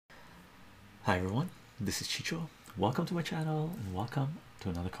Hi everyone, this is Chycho. Welcome to my channel and welcome to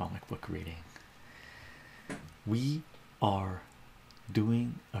another comic book reading. We are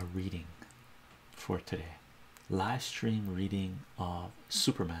doing a reading for today. Live stream reading of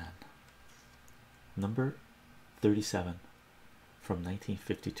Superman number 37 from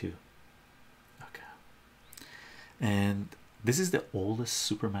 1952. Okay. And this is the oldest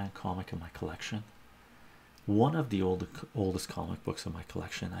Superman comic in my collection. One of the oldest comic books in my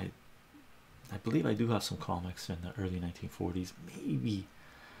collection. I believe I do have some comics in the early 1940s, maybe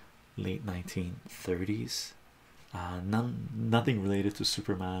late 1930s. Nothing related to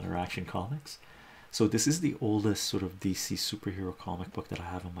Superman or Action Comics. So this is the oldest sort of DC superhero comic book that I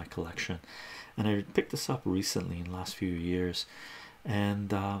have in my collection, and I picked this up recently in the last few years.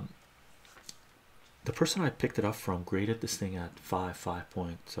 And the person I picked it up from graded this thing at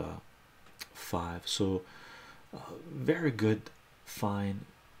 5.5, so very good, fine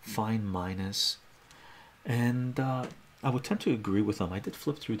minus. And I would tend to agree with them. I did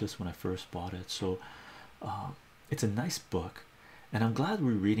flip through this when I first bought it, so it's a nice book, and I'm glad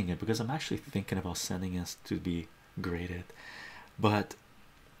we're reading it because I'm actually thinking about sending us to be graded. But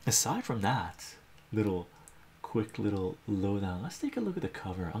aside from that, quick little lowdown, let's take a look at the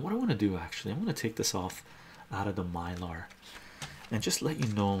cover. And what I want to do, actually, I'm going to take this off out of the mylar and just let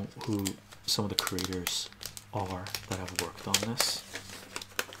you know who some of the creators are that have worked on this.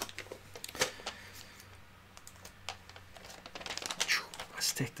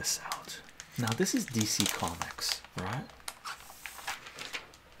 Let's take this out. Now this is DC Comics, right?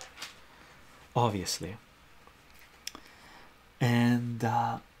 Obviously. And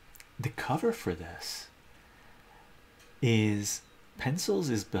the cover for this is pencils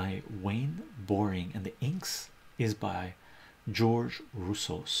is by Wayne Boring and the inks is by George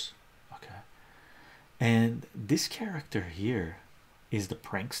Russos. Okay. And this character here is the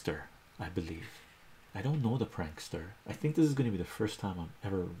prankster, I believe. I don't know the prankster. I think this is going to be the first time I'm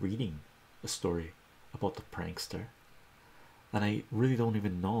ever reading a story about the prankster, and I really don't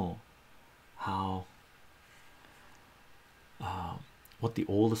even know how what the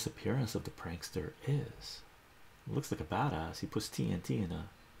oldest appearance of the prankster is. It looks like a badass. He puts TNT in a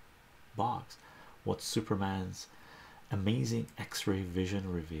box. What Superman's amazing X-ray vision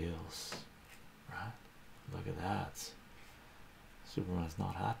reveals, right? Look at that. Superman's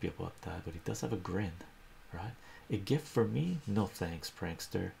not happy about that, but he does have a grin, right? A gift for me? No thanks,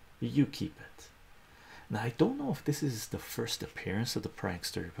 prankster. You keep it. Now I don't know if this is the first appearance of the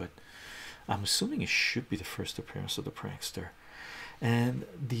prankster, but I'm assuming it should be the first appearance of the prankster. And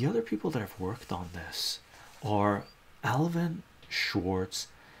the other people that have worked on this are Alvin Schwartz,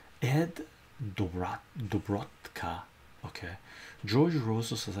 Ed Dobrotka, okay, George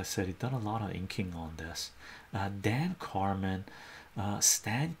Rosos, as I said, he done a lot of inking on this. Dan Carmen,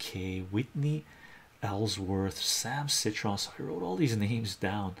 Stan K, Whitney Ellsworth, Sam Citron. So I wrote all these names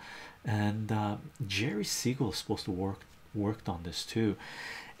down, and Jerry Siegel is supposed to worked on this too.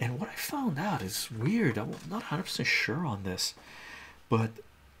 And what I found out is weird. I'm not 100% sure on this, but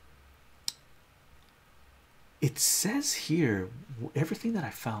it says here everything that I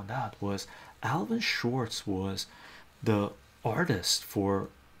found out was Alvin Schwartz was the artist for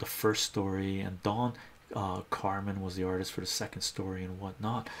the first story, and Don Carmen was the artist for the second story and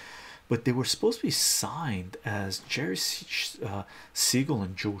whatnot. But they were supposed to be signed as Jerry Siegel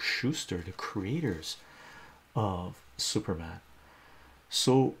and Joe Shuster, the creators of Superman.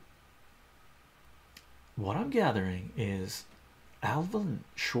 So what I'm gathering is Alvin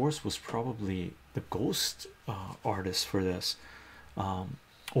Schwartz was probably the ghost artist for this,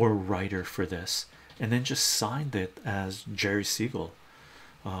 or writer for this, and then just signed it as Jerry Siegel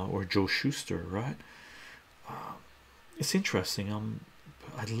or Joe Shuster, right? It's interesting.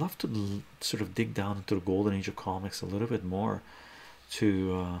 I'd love to sort of dig down into the golden age of comics a little bit more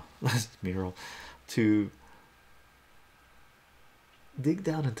to mural to dig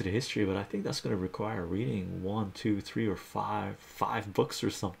down into the history, but I think that's going to require reading one, two, three, or five books or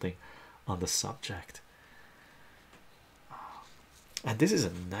something on the subject. And this is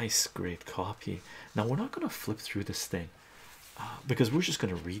a nice, great copy. Now we're not going to flip through this thing because we're just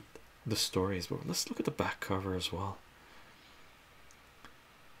going to read the stories, but let's look at the back cover as well.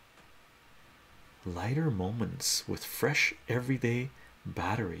 Lighter moments with fresh everyday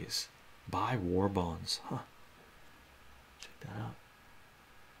batteries. Buy war bonds, huh? Check that out.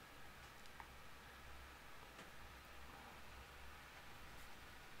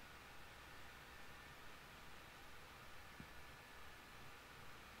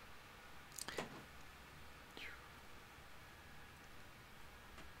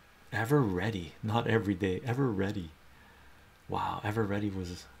 Ever ready, not every day, ever ready. Wow, ever ready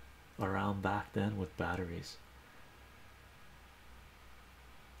was around back then with batteries.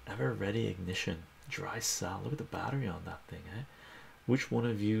 Ever ready ignition, dry cell. Look at the battery on that thing, eh? Which one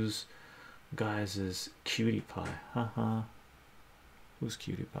of yous guys is cutie pie? Haha. Who's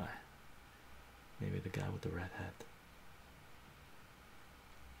cutie pie? Maybe the guy with the red hat.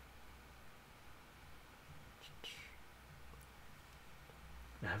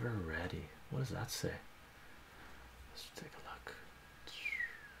 Ever ready. What does that say? Let's take a look.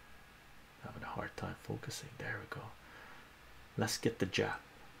 Having a hard time focusing. There we go. Let's get the jab.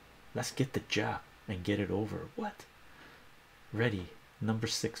 Let's get the jab and get it over. What? Ready. Number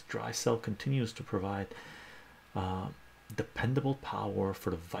 6. Dry cell continues to provide dependable power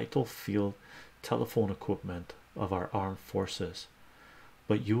for the vital field telephone equipment of our armed forces.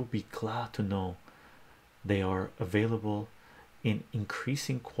 But you'll be glad to know they are available in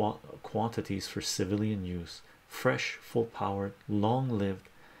increasing quantities for civilian use. Fresh, full powered, long lived.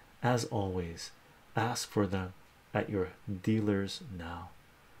 As always, ask for them at your dealers now.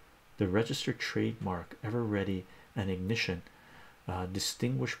 The registered trademark Ever Ready and Ignition,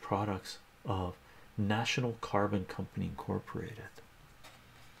 distinguished products of National Carbon Company Incorporated.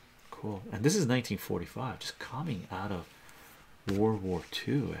 Cool. And this is 1945, just coming out of World War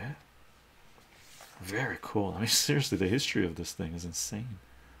II, eh? Very cool. I mean, seriously, the history of this thing is insane.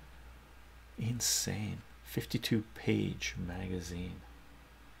 Insane. 52-page magazine.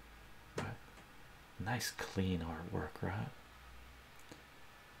 Right. Nice clean artwork, right?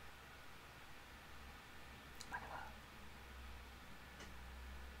 Look at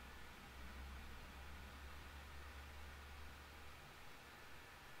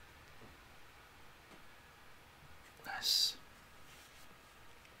that. Nice.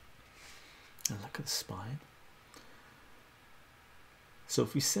 And look at the spine. So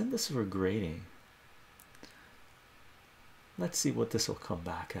if we send this for grading, let's see what this will come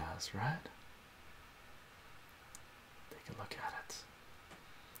back as, right? Take a look at it.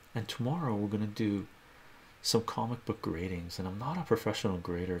 And tomorrow we're going to do some comic book gradings, and I'm not a professional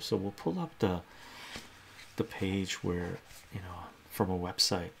grader, so we'll pull up the page where, you know, from a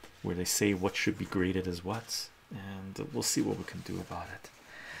website where they say what should be graded as what, and we'll see what we can do about it.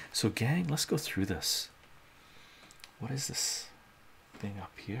 So gang, let's go through this. What is this thing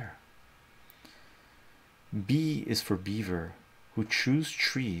up here? B is for beaver, who chews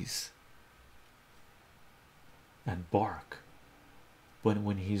trees and bark, but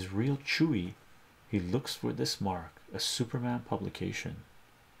when he's real chewy, he looks for this mark. A Superman publication.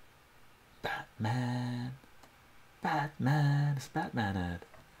 Batman, Batman. It's Batman ad.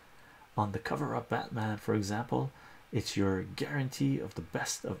 On the cover of Batman, for example, it's your guarantee of the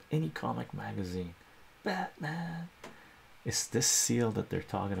best of any comic magazine. Batman. It's this seal that they're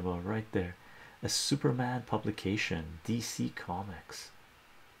talking about right there. A Superman publication, DC Comics.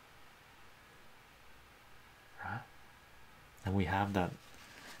 Right? And we have that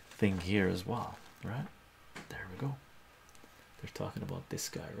thing here as well, right? There we go. They're talking about this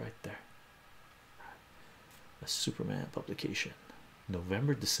guy right there. A Superman publication.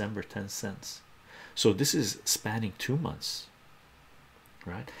 November, December, 10 cents. So this is spanning 2 months,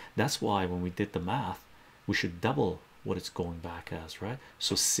 right? That's why when we did the math, we should double what it's going back as, right?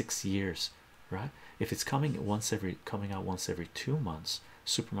 So 6 years, right? If it's coming out once every 2 months,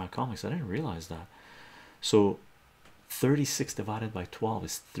 Superman comics, I didn't realize that. So 36 divided by 12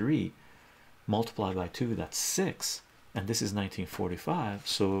 is 3, multiplied by 2, that's 6, and this is 1945.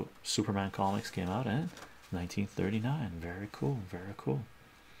 So Superman comics came out in 1939. Very cool, very cool.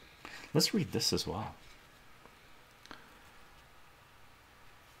 Let's read this as well.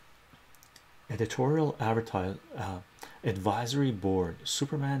 Editorial Advisory Board,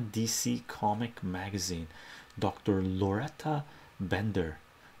 Superman DC Comic Magazine. Dr. Loretta Bender,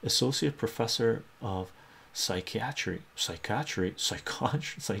 Associate Professor of Psychiatry,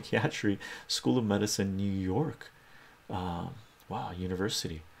 School of Medicine, New York. Wow,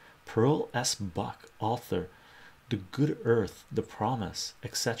 University. Pearl S. Buck, author. The Good Earth, The Promise,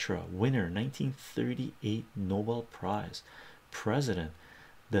 etc. Winner, 1938 Nobel Prize. President,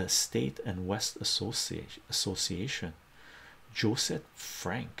 the State and West Association. Joseph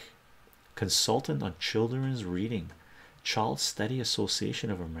Frank, consultant on children's reading. Child Study Association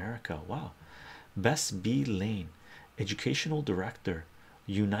of America. Wow. Bess B. Lane, educational director,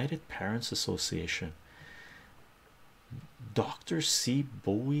 United Parents Association. Dr. C.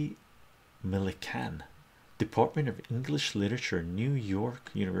 Bowie Millikan, Department of English Literature, New York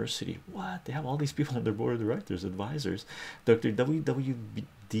University. What? They have all these people on their board of directors, advisors. Dr.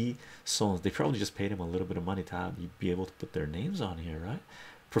 W.W.D. Sones. They probably just paid him a little bit of money to be able to put their names on here, right?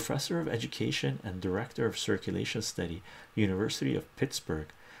 Professor of Education and Director of Circulation Study, University of Pittsburgh.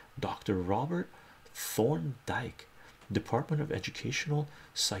 Dr. Robert Thorndike, Department of Educational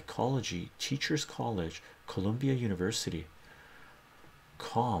Psychology, Teachers College, Columbia University.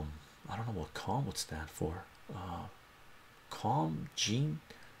 Com, I don't know what com would stand for. Com Jean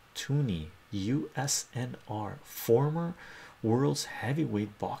Tooney, USNR, former world's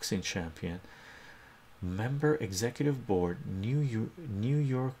heavyweight boxing champion, member executive board, New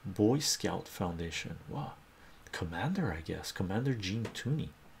York Boy Scout Foundation. Wow, commander, I guess, Commander Jean Tooney.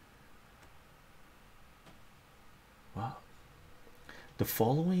 Wow. The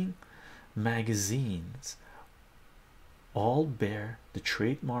following magazines all bear the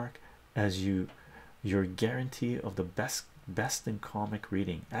trademark as your guarantee of the best in comic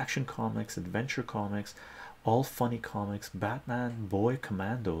reading: Action Comics, Adventure Comics, All Funny Comics, Batman, Boy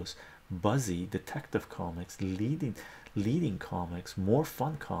Commandos, Buzzy, Detective Comics, leading Comics, More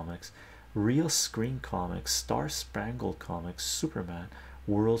Fun Comics, Real Screen Comics, Star Spangled Comics, Superman,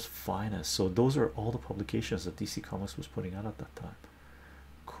 World's Finest. So those are all the publications that DC Comics was putting out at that time.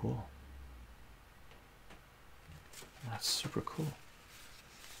 Cool. That's super cool.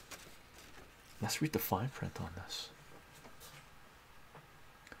 Let's read the fine print on this.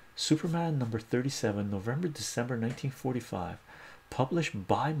 Superman number 37, November December 1945, published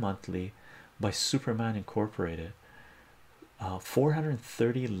bi-monthly by Superman Incorporated,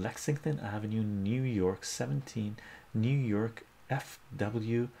 430 Lexington Avenue, New York, 17 New York.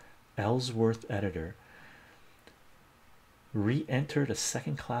 F.W. Ellsworth, editor. Re-entered a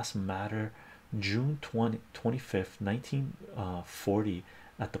second-class matter June 25th, 1940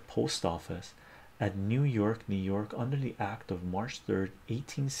 at the post office at New York, New York, under the Act of March 3rd,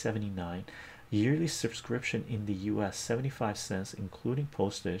 1879. Yearly subscription in the US 75 cents, including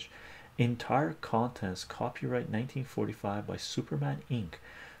postage. Entire contents copyright 1945 by Superman Inc.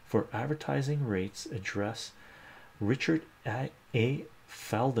 For advertising rates, address Richard A.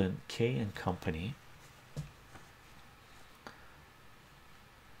 Felden, K and Company,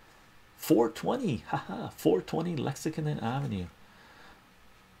 420, haha, 420 Lexington Avenue,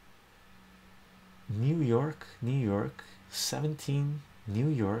 New York, New York, 17 New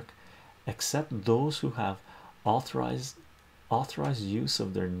York, except those who have authorized use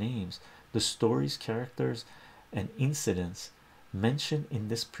of their names. The stories, characters, and incidents mentioned in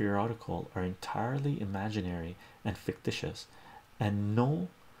this periodical are entirely imaginary and fictitious, and no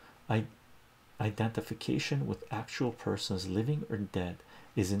identification with actual persons, living or dead,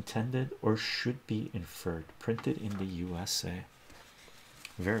 is intended or should be inferred. Printed in the USA.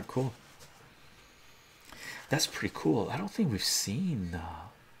 Very cool. That's pretty cool. I don't think we've seen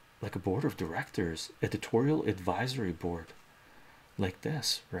like a board of directors, editorial advisory board like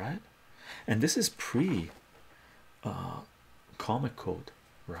this, right? And this is pre comic code,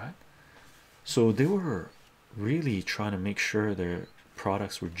 right? So they were really trying to make sure their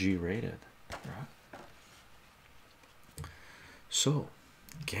products were G-rated, right? So,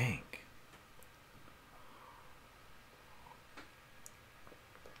 gang,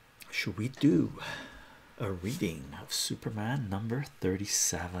 should we do a reading of Superman number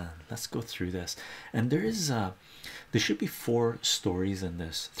 37? Let's go through this. And there should be 4 stories in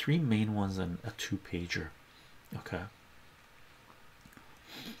this, 3 main ones and a 2-pager. Okay,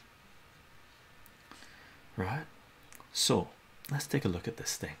 right? So let's take a look at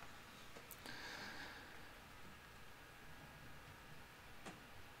this thing.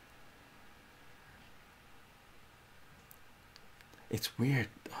 It's weird.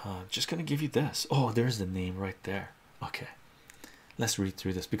 Just gonna give you this. Oh, there's the name right there. Okay, let's read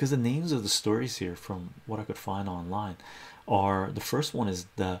through this, because the names of the stories here, from what I could find online, are: the first one is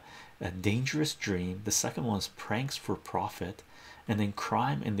the Dangerous Dream, the second one is Pranks for Profit, and then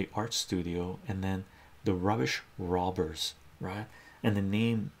Crime in the Art Studio, and then The Rubbish Robbers, right? And the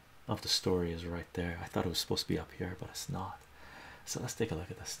name of the story is right there. I thought it was supposed to be up here, but it's not. So let's take a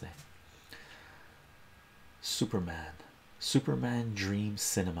look at this thing. Superman Dream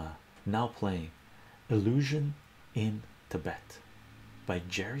Cinema, now playing Illusion in Tibet by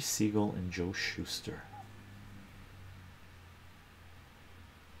Jerry Siegel and Joe Shuster.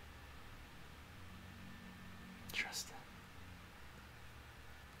 Interesting.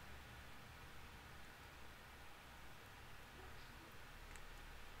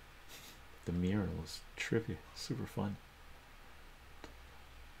 The mural is trippy, super fun.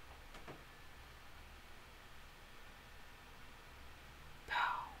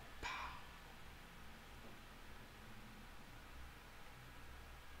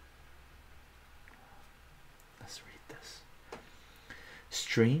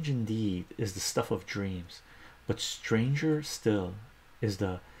 Strange indeed is the stuff of dreams, but stranger still is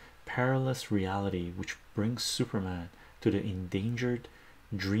the perilous reality which brings Superman to the endangered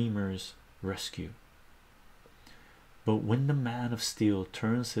dreamer's rescue. But when the man of steel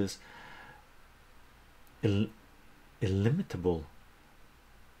turns his illimitable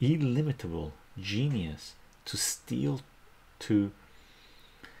genius to steal to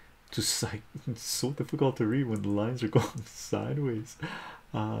psych it's so difficult to read when the lines are going sideways.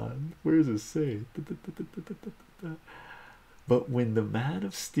 Where does it say? But when the man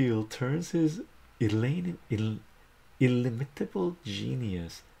of steel turns his illimitable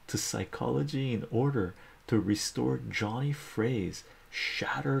genius to psychology in order to restore Johnny Frey's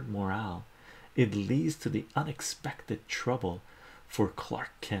shattered morale, it leads to the unexpected trouble for Clark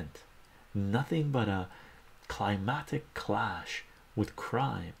Kent. Nothing but a climatic clash with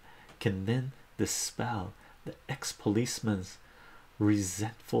crime can then dispel the ex-policeman's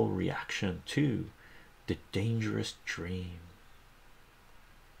resentful reaction to the dangerous dream.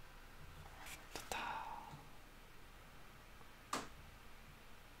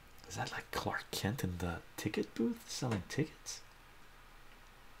 Is that like Clark Kent in the ticket booth selling tickets?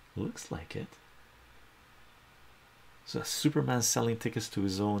 Looks like it. So Superman selling tickets to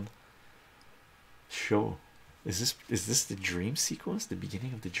his own show. Is this the dream sequence? The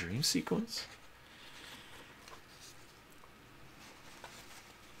beginning of the dream sequence?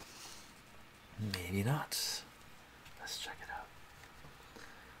 Maybe not. Let's check it out.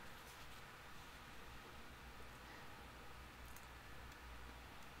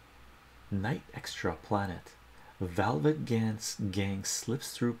 Night Extra Planet. Velvet gang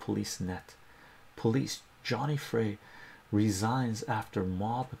slips through police net. Police Johnny Frey resigns after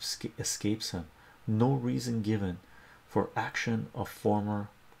mob escapes him. No reason given for action of former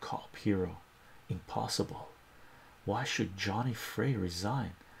cop hero. Impossible. Why should Johnny Frey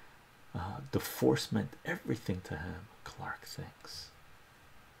resign? The force meant everything to him, Clark thinks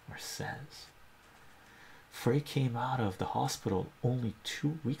or says. Frey came out of the hospital only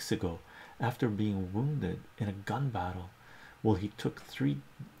 2 weeks ago after being wounded in a gun battle. Well, he took 3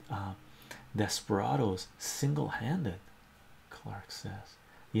 desperados single-handed, Clark says.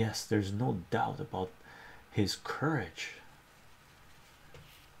 Yes, there's no doubt about his courage.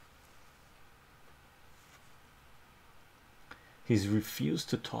 He's refused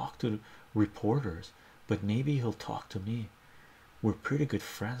to talk to reporters, but maybe he'll talk to me. We're pretty good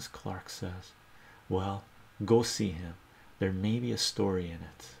friends, Clark says. Well, go see him. There may be a story in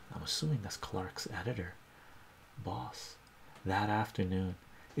it. I'm assuming that's Clark's editor, boss. That afternoon,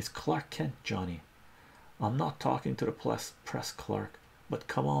 it's Clark Kent, Johnny. I'm not talking to the press, Clark, but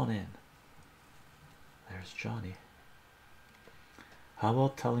come on in. There's Johnny. How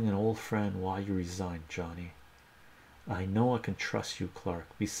about telling an old friend why you resigned, Johnny? I know I can trust you, Clark.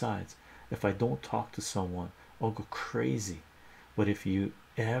 Besides, if I don't talk to someone, I'll go crazy. But if you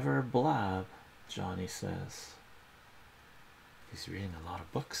ever blab, Johnny says. He's reading a lot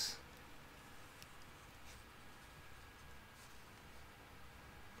of books.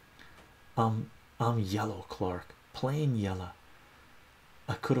 I'm yellow, Clark, plain yellow.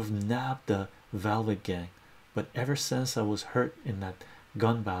 I could have nabbed the Velvet Gang, but ever since I was hurt in that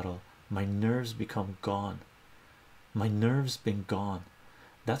gun battle, my nerves become gone. My nerves been gone.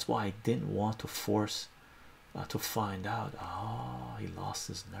 That's why I didn't want to force to find out. Oh, he lost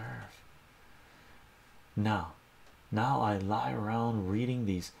his nerve. Now I lie around reading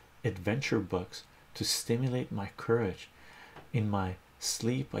these adventure books to stimulate my courage. In my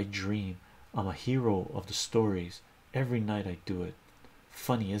sleep I dream I'm a hero of the stories. Every night I do it.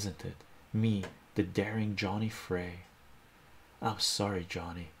 Funny, isn't it? Me, the daring Johnny Frey. I'm sorry,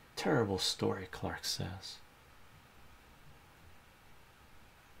 Johnny. Terrible story, Clark says.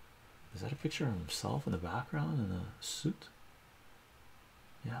 Is that a picture of himself in the background in a suit?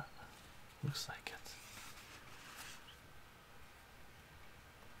 Yeah, looks like it.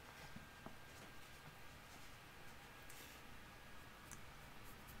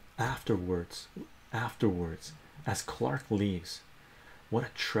 Afterwards, as Clark leaves, what a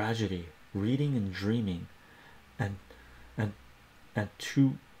tragedy, reading and dreaming, and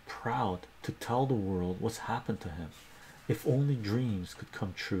too proud to tell the world what's happened to him. If only dreams could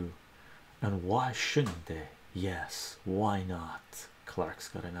come true. And why shouldn't they? Yes, why not? Clark's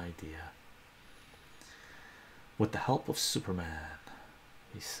got an idea. With the help of Superman,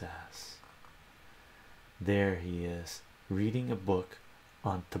 he says. There he is, reading a book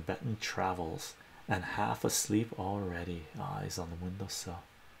on Tibetan travels and half asleep already. He's on the windowsill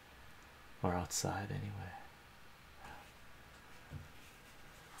or outside anyway.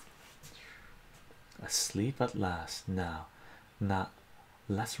 Asleep at last. Now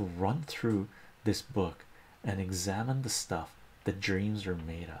let's run through this book and examine the stuff that dreams are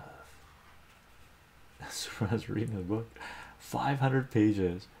made of. Superman's reading the book. 500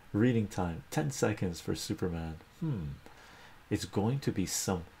 pages, reading time 10 seconds for Superman. It's going to be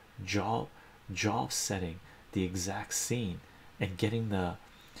some job setting the exact scene and getting the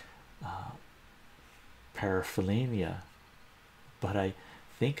paraphernalia, but I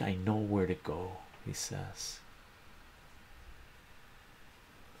think I know where to go, he says.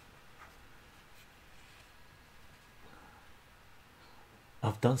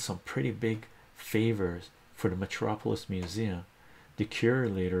 I've done some pretty big favors for the Metropolis Museum. The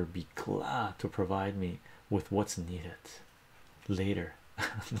curator be glad to provide me with what's needed later.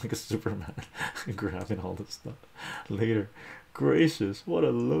 Like a Superman grabbing all this stuff later. Gracious, what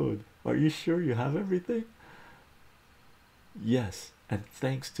a load. Are you sure you have everything? Yes, and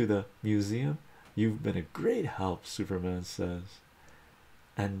thanks to the museum, you've been a great help, Superman says.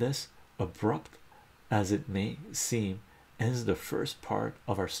 And this, abrupt as it may seem, ends the first part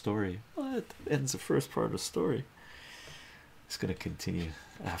of our story. What ends the first part of the story? It's gonna continue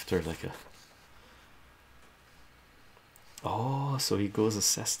after like a. Oh, so he goes and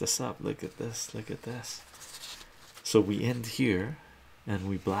sets this up. Look at this, look at this. So we end here and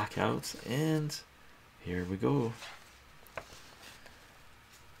we black out, and here we go.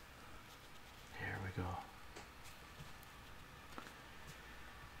 Here we go.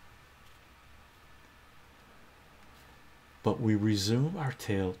 But we resume our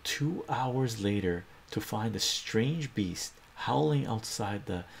tale 2 hours later to find a strange beast howling outside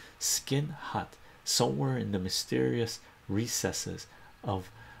the skin hut somewhere in the mysterious recesses of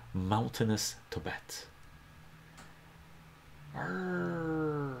mountainous Tibet.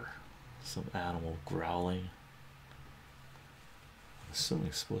 Arrgh. Some animal growling. I'm assuming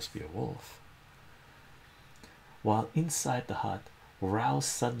it's supposed to be a wolf. While inside the hut, roused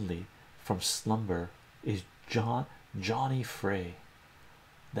suddenly from slumber, is Johnny Frey.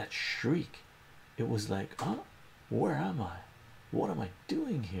 That shriek, it was like, huh? Where am I? What am I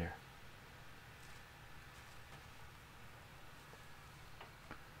doing here?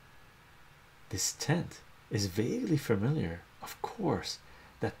 This tent is vaguely familiar. Of course,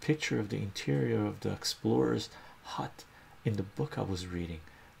 that picture of the interior of the explorer's hut in the book I was reading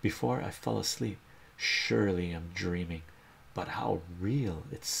before I fell asleep. Surely I'm dreaming, but how real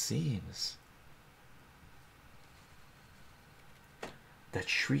it seems. That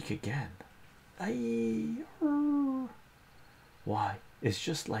shriek again. Why, it's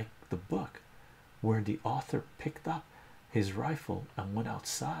just like the book where the author picked up his rifle and went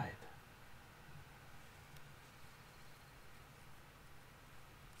outside.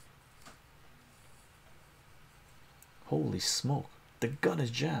 Holy smoke, the gun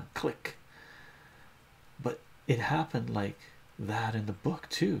is jammed. Click. But it happened like that in the book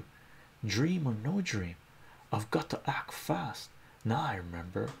too. Dream or no dream, I've got to act fast. Now I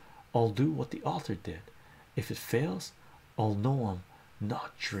remember, I'll do what the author did. If it fails, I'll know I'm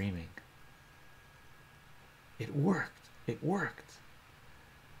not dreaming. It worked. It worked.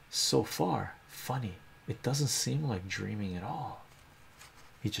 So far, funny. It doesn't seem like dreaming at all.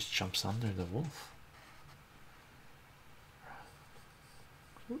 He just jumps under the wolf.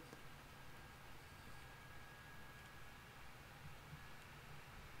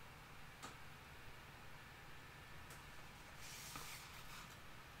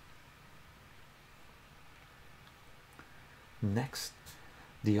 Next,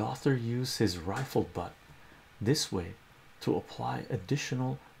 the author used his rifle butt this way to apply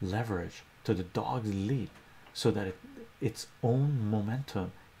additional leverage to the dog's leap so that its own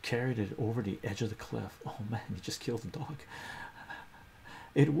momentum carried it over the edge of the cliff. Oh man, he just killed the dog.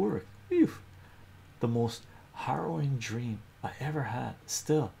 It worked. Phew. The most harrowing dream I ever had.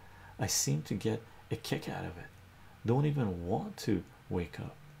 Still, I seem to get a kick out of it. Don't even want to wake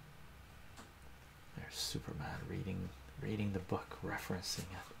up. There's Superman reading the book, referencing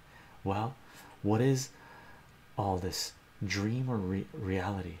it. Well, what is all this, dream or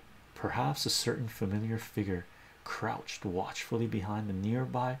reality? Perhaps a certain familiar figure crouched watchfully behind a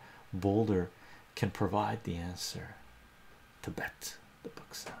nearby boulder can provide the answer. Tibet, the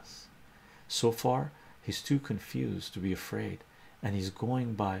book says. So far, he's too confused to be afraid, and he's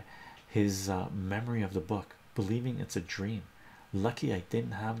going by his memory of the book, believing it's a dream. Lucky I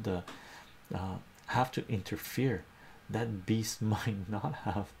didn't have to interfere. That beast might not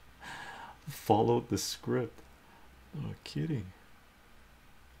have followed the script. No kidding.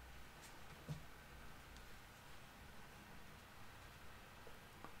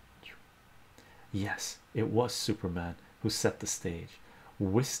 Yes, it was Superman who set the stage,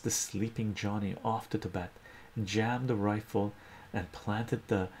 whisked the sleeping Johnny off to Tibet, jammed the rifle, and planted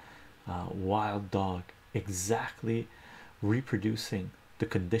the wild dog, exactly reproducing the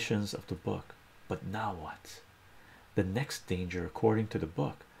conditions of the book. But now what? The next danger, according to the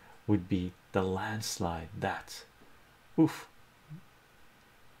book, would be the landslide that, oof,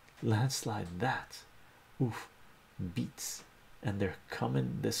 landslide that, oof, beats, and they're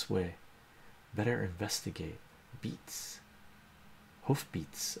coming this way. Better investigate. Beats, hoof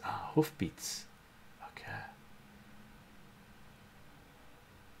beats, hoof beats. Okay,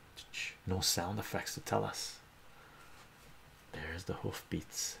 no sound effects to tell us. There's the hoof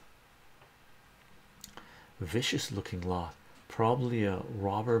beats. Vicious looking lot, probably a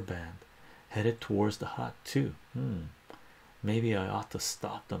robber band, headed towards the hut too. Maybe I ought to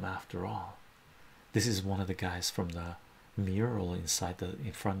stop them after all. This is one of the guys from the mural inside the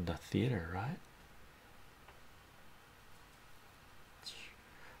in front of the theater, right?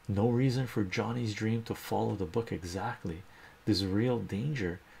 No reason for Johnny's dream to follow the book exactly. This real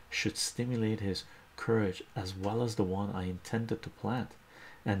danger should stimulate his courage as well as the one I intended to plant,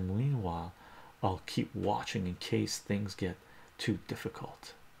 and meanwhile I'll keep watching in case things get too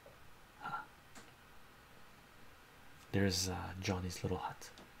difficult. There's Johnny's little hut.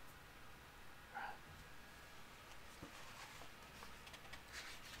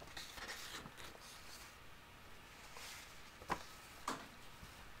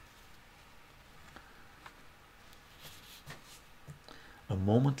 A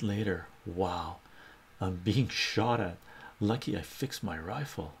moment later, wow, I'm being shot at. Lucky I fixed my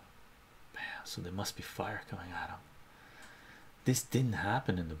rifle. Bam, so there must be fire coming at him. This didn't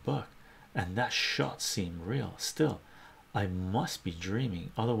happen in the book, and that shot seemed real. Still, I must be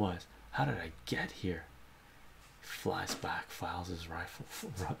dreaming. Otherwise, how did I get here? Flies back, fires his rifle.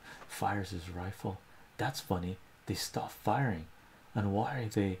 That's funny. They stopped firing. And why are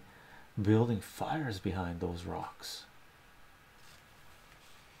they building fires behind those rocks?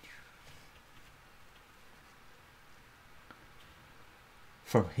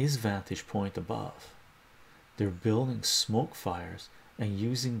 From his vantage point above, they're building smoke fires and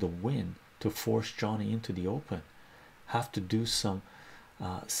using the wind to force Johnny into the open. Have to do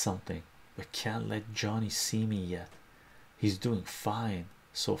something, but can't let Johnny see me yet. He's doing fine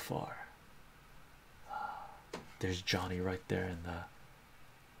so far. There's Johnny right there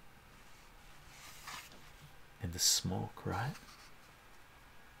in the smoke, right?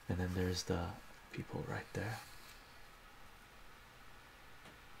 And then there's the people right there.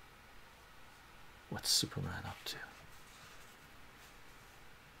 What's Superman up to?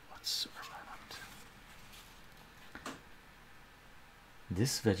 What's Superman up to?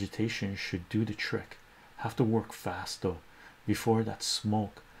 This vegetation should do the trick. Have to work fast though, before that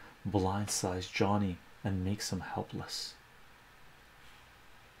smoke blindsides Johnny and makes him helpless.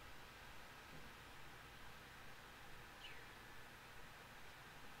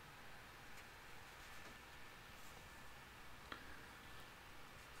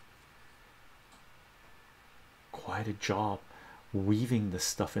 Quite a job weaving the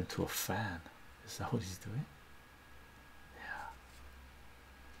stuff into a fan. Is that what he's doing? Yeah.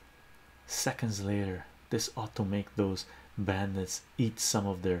 Seconds later, this ought to make those bandits eat some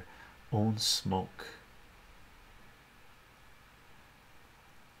of their own smoke.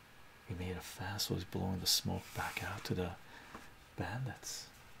 He made a fan, so he's blowing the smoke back out to the bandits.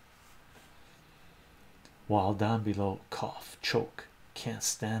 While down below, cough, choke, can't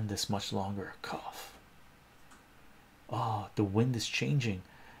stand this much longer. Cough. Ah, the wind is changing,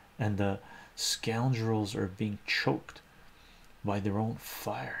 and the scoundrels are being choked by their own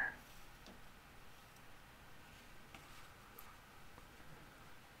fire.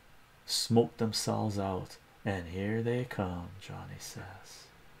 Smoke themselves out, and here they come, Johnny says.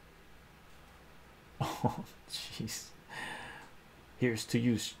 Oh, jeez. Here's to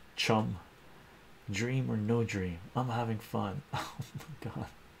you, chum. Dream or no dream, I'm having fun. Oh my god.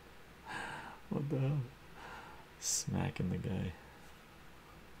 What the hell? Smacking the guy.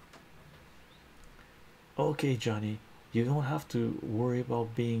 Okay, Johnny, you don't have to worry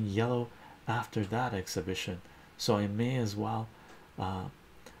about being yellow after that exhibition, so I may as well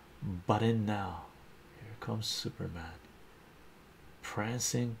butt in now. Here comes Superman,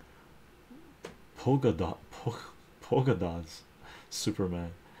 prancing pogodas.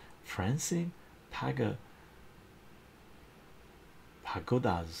 Superman, prancing pagodas.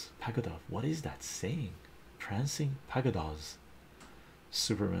 What is that saying? Prancing pagodas.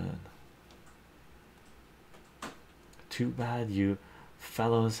 Superman, too bad you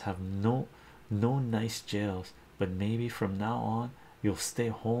fellows have no nice jails, but maybe from now on you'll stay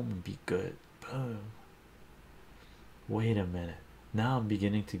home and be good. Boom. Wait a minute, now I'm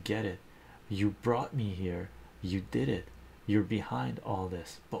beginning to get it. You brought me here, you did it, you're behind all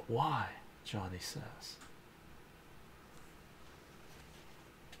this, but why? Johnny says.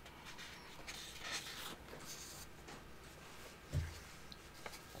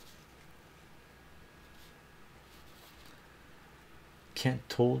 Kent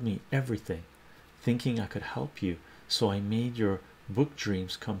told me everything, thinking I could help you, so I made your book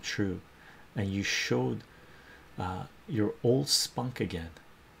dreams come true, and you showed your old spunk again.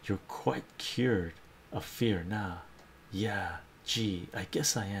 You're quite cured of fear now. Yeah, gee, I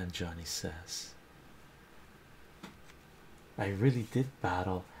guess I am, Johnny says. I really did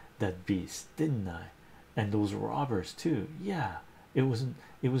battle that beast, didn't I? And those robbers too. Yeah, it was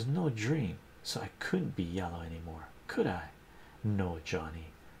no dream, so I couldn't be yellow anymore, could I? No, Johnny,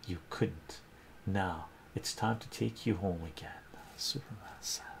 you couldn't. Now it's time to take you home again, Superman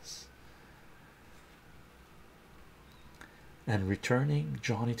says. And returning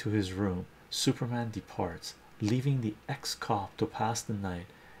Johnny to his room, Superman departs, leaving the ex-cop to pass the night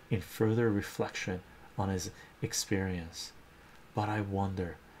in further reflection on his experience. But I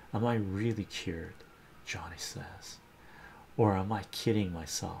wonder, am I really cured? Johnny says. Or am I kidding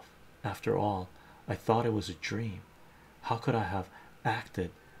myself? After all, I thought it was a dream. How could I have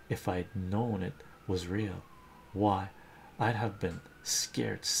acted if I'd known it was real? Why, I'd have been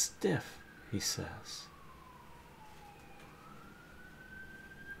scared stiff, he says.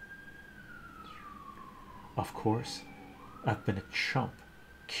 Of course, I've been a chump,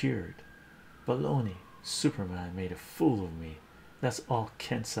 cured. Baloney, Superman made a fool of me. That's all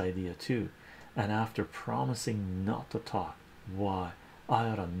Kent's idea too. And after promising not to talk, why, I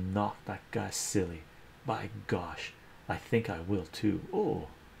ought to knock that guy silly. By gosh, I think I will too. Oh,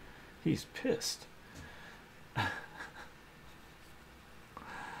 he's pissed.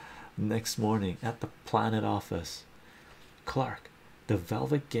 Next morning at the Planet office, Clark, the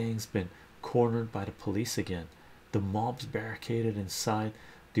Velvet Gang's been cornered by the police again. The mob's barricaded inside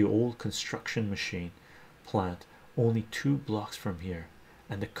the old construction machine plant only 2 blocks from here,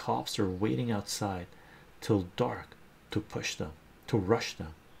 and the cops are waiting outside till dark to rush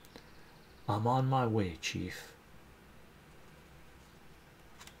them. I'm on my way, Chief.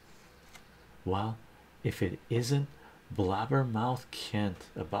 Well, if it isn't Blabbermouth Kent,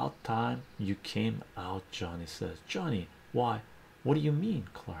 about time you came out, Johnny says. Johnny, why? What do you mean?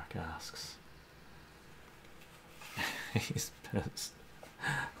 Clark asks. He's pissed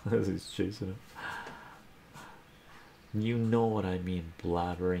as he's chasing him. You know what I mean,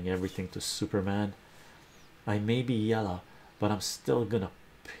 blabbering everything to Superman. I may be yellow, but I'm still gonna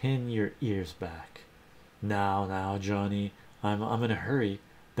pin your ears back. Now, Johnny, I'm in a hurry.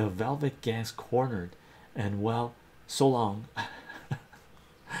 The Velvet Gang's cornered, and well, so long.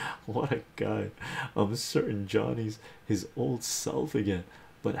 What a guy. I'm certain Johnny's his old self again,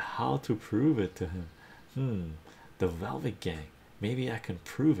 but how to prove it to him? The Velvet Gang. Maybe I can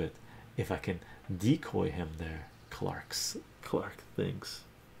prove it if I can decoy him there. Clark thinks,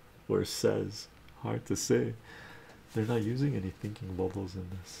 or says. Hard to say. They're not using any thinking bubbles in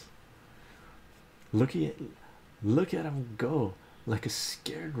this. Look at him go like a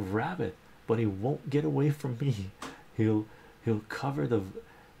scared rabbit, but he won't get away from me. He'll cover the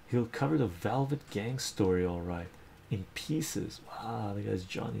Velvet Gang story all right, in pieces. Wow, the guy's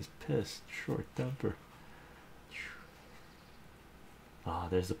Johnny's pissed, short temper. Ah,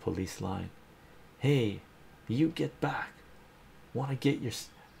 there's the police line. Hey, you get back. Want to get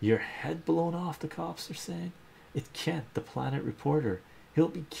your head blown off? The cops are saying. It can't. The Planet reporter. He'll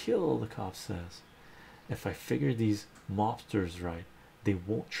be killed. The cop says. If I figure these mobsters right, they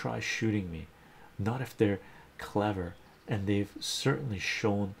won't try shooting me. Not if they're clever, and they've certainly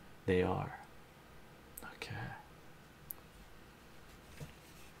shown they are. Okay.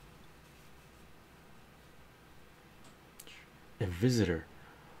 A visitor.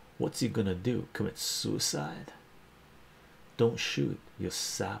 What's he gonna do? Commit suicide? Don't shoot, you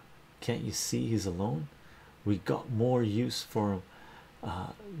sap. Can't you see he's alone? We got more use for him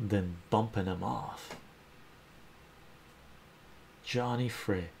than bumping him off. Johnny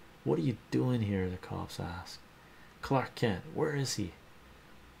Frey, what are you doing here? The cops ask. Clark Kent, where is he?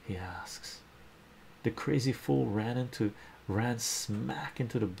 He asks. The crazy fool ran smack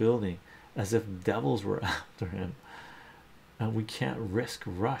into the building as if devils were after him, and we can't risk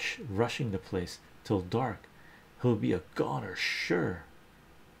rushing the place till dark. He'll be a goner, sure.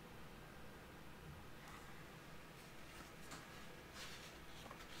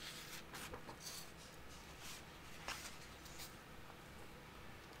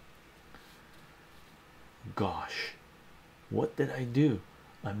 Gosh, what did I do?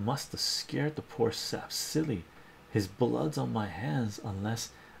 I must have scared the poor sap silly. His blood's on my hands unless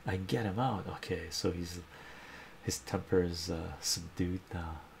I get him out. Okay, so his temper is subdued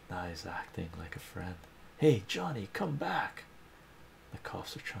now. Now he's acting like a friend. Hey, Johnny, come back. The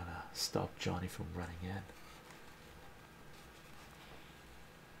cops are trying to stop Johnny from running in.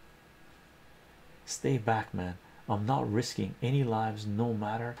 Stay back, man. I'm not risking any lives, no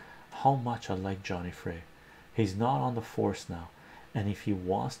matter how much I like Johnny Frey. He's not on the force now, and if he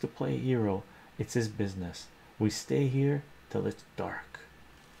wants to play hero, it's his business. We stay here till it's dark.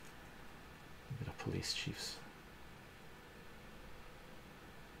 Look at the police chiefs.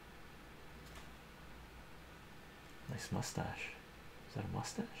 Nice mustache. Is that a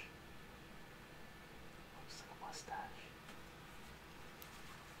mustache? Looks like a mustache.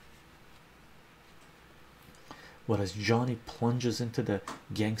 What as Johnny plunges into the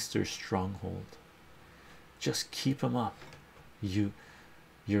gangster stronghold. Just keep him up.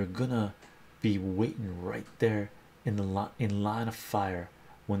 You're gonna be waiting right there in the line of fire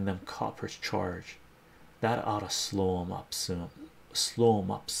when them coppers charge. That ought to slow him up soon. Slow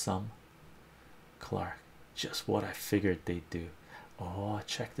him up some. Clark, just what I figured they'd do. Oh,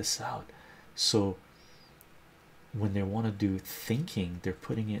 check this out. So when they want to do thinking, they're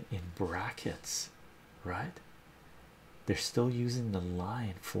putting it in brackets, right? They're still using the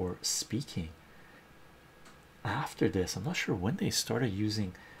line for speaking. After this, I'm not sure when they started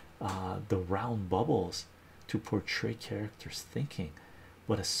using the round bubbles to portray characters thinking,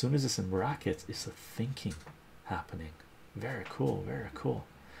 but as soon as it's in brackets, it's a thinking happening. Very cool, very cool.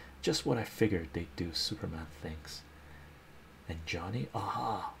 Just what I figured they'd do. Superman thinks. And Johnny,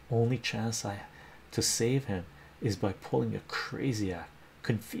 aha, only chance I to save him is by pulling a crazy act.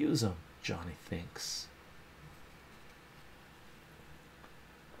 Confuse him, Johnny thinks.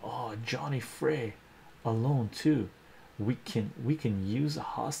 Oh, Johnny Frey alone too. We can use a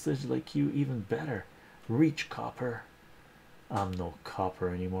hostage like you even better. Reach, copper. I'm no copper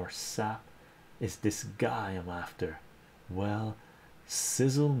anymore, sap. It's this guy I'm after. Well,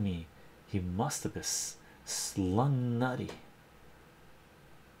 sizzle me. He must have been slung nutty.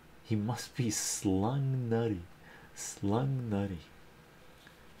 He must be slung nutty. Slung nutty.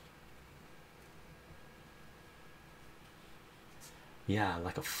 Yeah,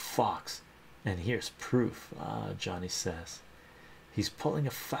 like a fox. And here's proof. Johnny says he's pulling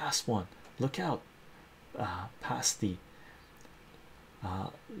a fast one. Look out. Past the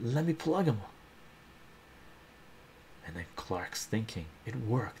let me plug him. And then Clark's thinking, it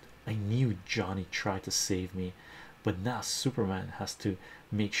worked. I knew Johnny tried to save me, but now Superman has to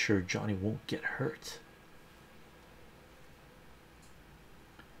make sure Johnny won't get hurt.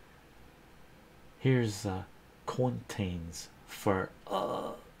 Here's Quintains for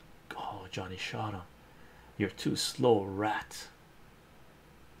oh, Johnny shot him. You're too slow, rat.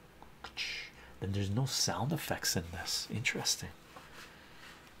 Then there's no sound effects in this. Interesting.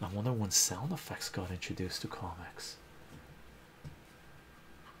 I wonder when sound effects got introduced to comics.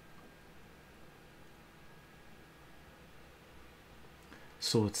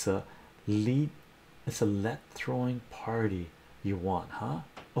 So it's a let throwing party you want, huh?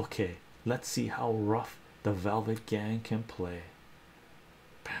 Okay, let's see how rough the Velvet Gang can play.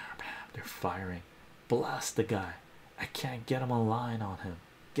 Bam, bam, they're firing. Blast the guy. I can't get him a line on him.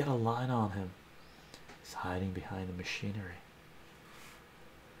 Get a line on him. He's hiding behind the machinery.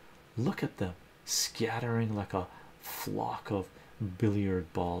 Look at them scattering like a flock of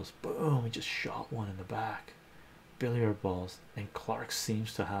billiard balls. Boom, he just shot one in the back. Billiard balls, and Clark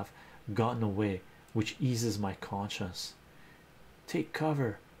seems to have gotten away, which eases my conscience. Take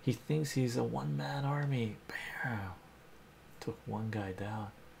cover. He thinks he's a one-man army. Bam. Took one guy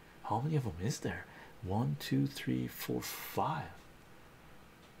down. How many of them is there? 1, 2, 3, 4, 5.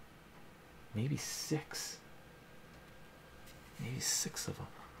 Maybe 6. Maybe 6 of them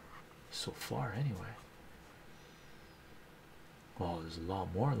so far anyway. Oh, there's a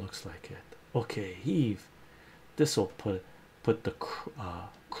lot more, looks like it. Okay, heave. This will put the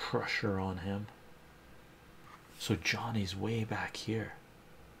crusher on him. So Johnny's way back here.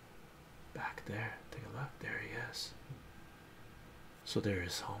 Back there. Take a look. There he is. So there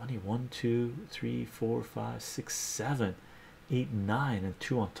is how many? 1, 2, 3, 4, 5, 6, 7, 8, 9, and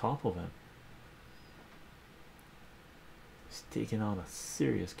 2 on top of him. He's taking on a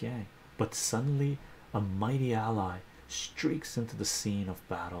serious gang. But suddenly a mighty ally streaks into the scene of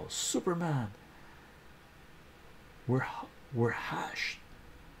battle. Superman. We're hashed.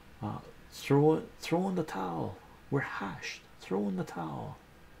 Throw in the towel. We're hashed. Throw in the towel.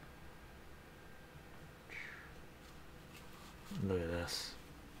 Look at this.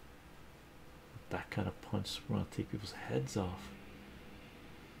 That kind of punch, we're gonna take people's heads off.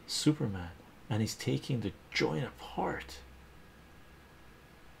 Superman, and he's taking the joint apart.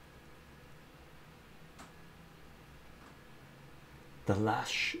 The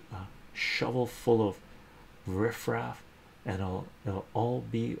last shovel full of riffraff, and it'll all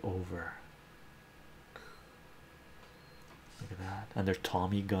be over. Look at that. And they're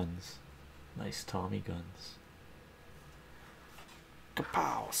Tommy guns. Nice Tommy guns.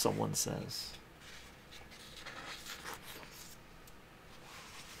 Kapow, someone says.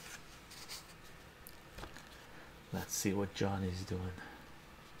 Let's see what Johnny's doing.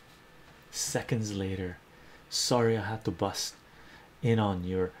 Seconds later, sorry I had to bust in on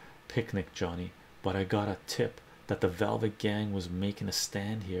your picnic, Johnny, but I got a tip that the Velvet Gang was making a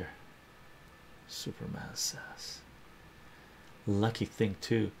stand here. Superman says. Lucky thing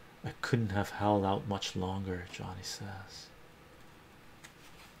too, I couldn't have held out much longer, Johnny says.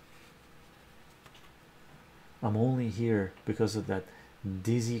 I'm only here because of that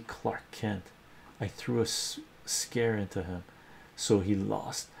dizzy Clark Kent. I threw a scare into him, so he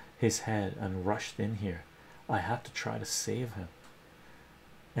lost his head and rushed in here. I had to try to save him.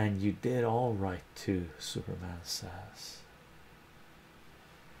 And you did all right too, Superman says.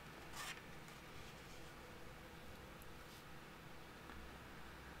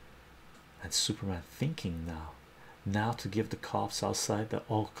 And Superman thinking now to give the cops outside the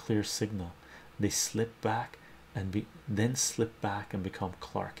all clear signal. They slip back and then slip back and become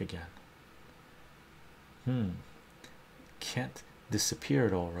Clark again. Kent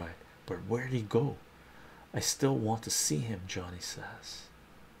disappeared all right, but where'd he go? I still want to see him, Johnny says.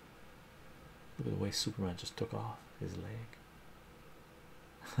 Look at the way Superman just took off his leg.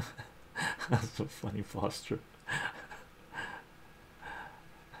 That's a funny posture.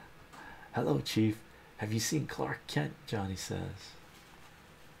 Hello, Chief. Have you seen Clark Kent? Johnny says.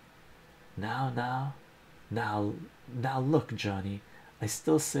 Now, look, Johnny. I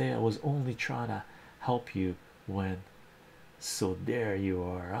still say I was only trying to help you when. So there you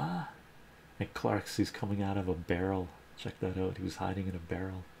are, huh? And Clark sees coming out of a barrel. Check that out. He was hiding in a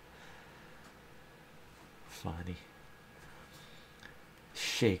barrel. Funny.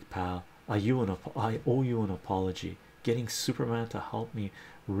 Shake, pal. I owe you an apology. Getting Superman to help me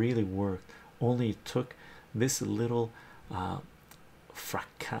really worked. Only it took this little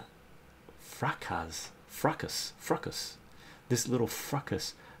fracas. This little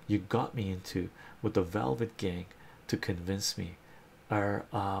fracas you got me into with the Velvet Gang to convince me.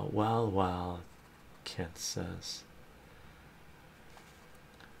 Well, Kent says.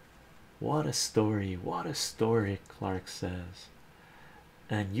 What a story, Clark says.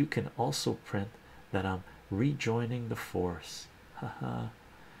 And you can also print that I'm rejoining the force. Haha.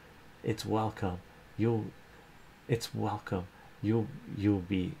 It's welcome. You'll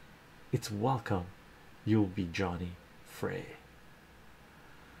be Johnny Frey.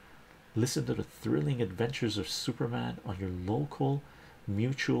 Listen to the thrilling adventures of Superman on your local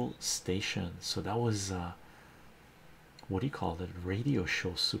mutual station. So that was what do you call it? Radio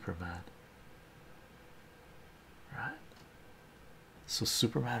show Superman, right? So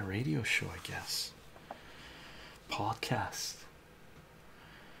Superman radio show, I guess. Podcast.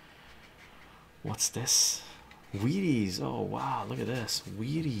 What's this? Wheaties. Oh wow, look at this.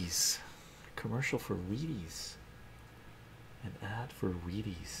 Wheaties. Commercial for Wheaties. An ad for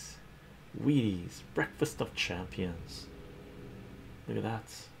Wheaties. Wheaties, breakfast of champions. Look at that.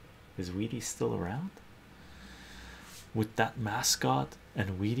 Is Wheaties still around? With that mascot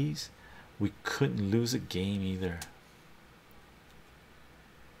and Wheaties, we couldn't lose a game either.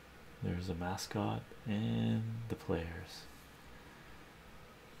 There's a mascot and the players.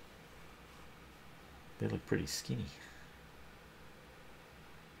 They look pretty skinny.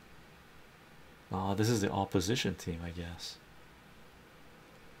 Oh, this is the opposition team, I guess.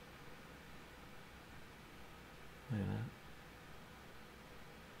 Look at that.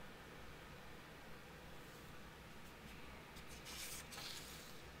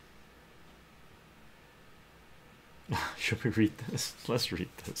 Should we read this? Let's read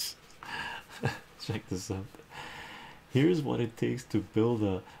this. Check this out. Here's what it takes to build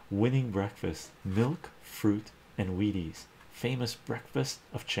a winning breakfast: milk, fruit, and Wheaties. Famous breakfast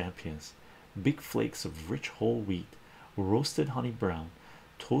of champions. Big flakes of rich whole wheat, roasted honey brown,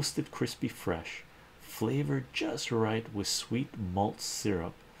 toasted crispy fresh, flavored just right with sweet malt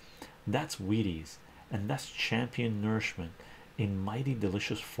syrup. That's Wheaties, and that's champion nourishment in mighty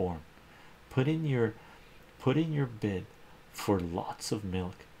delicious form. Put in your bid for lots of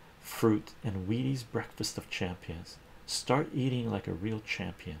milk, fruit, and Wheaties breakfast of champions. Start eating like a real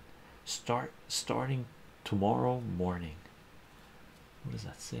champion. Starting tomorrow morning. What does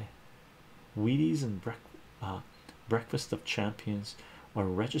that say? Wheaties and breakfast of champions are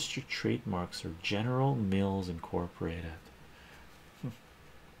registered trademarks of General Mills Incorporated.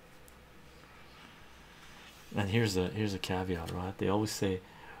 And here's a caveat, right? They always say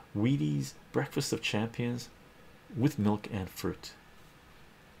Wheaties breakfast of champions with milk and fruit.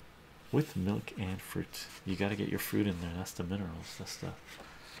 With milk and fruit. You got to get your fruit in there. That's the minerals.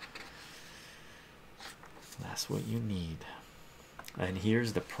 That's what you need. And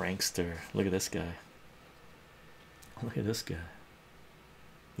here's the prankster. Look at this guy. Look at this guy.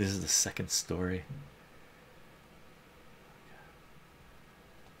 This is the second story.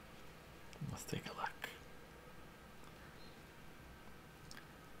 Let's take a look.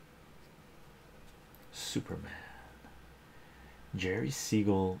 Superman. Jerry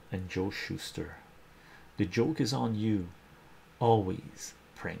Siegel and Joe Shuster. The joke is on you, always,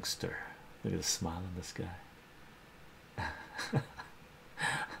 prankster. Look at the smile on this guy.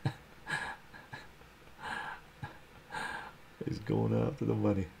 He's going after the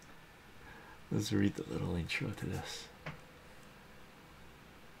money. Let's read the little intro to this.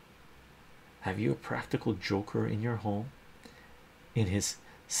 Have you a practical joker in your home? In his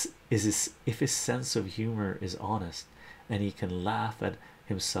if his sense of humor is honest and he can laugh at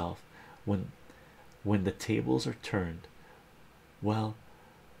himself when the tables are turned, well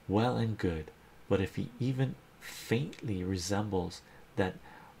and good. But if he even faintly resembles that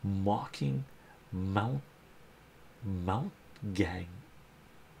mocking mount gang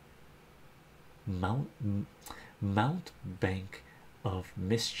mountebank of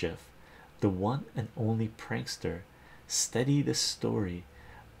mischief, the one and only prankster, steady the story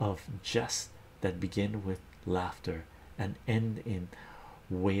of jests that begin with laughter and end in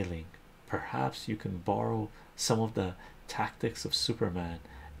wailing. Perhaps you can borrow some of the tactics of Superman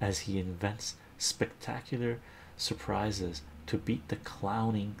as he invents spectacular surprises to beat the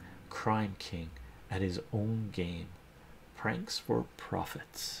clowning crime king at his own game. Pranks for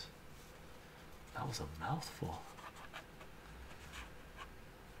profits. That was a mouthful.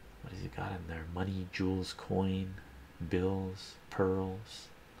 What has he got in there? Money, jewels, coin, bills, pearls.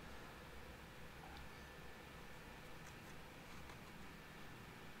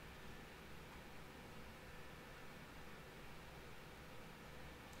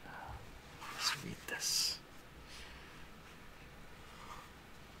 Let's read this.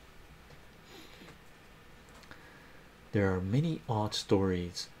 There are many odd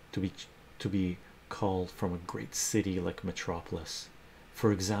stories to be called from a great city like Metropolis.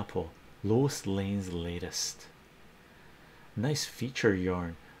 For example, Lois Lane's latest. Nice feature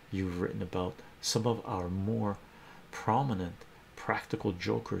yarn you've written about some of our more prominent practical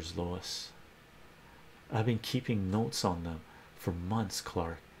jokers, Lois. I've been keeping notes on them for months,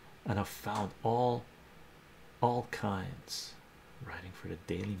 Clark, and I've found all kinds. Writing for the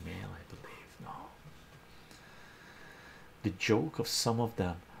Daily Mail, I believe. No. The joke of some of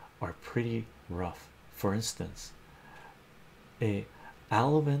them are pretty rough. For instance,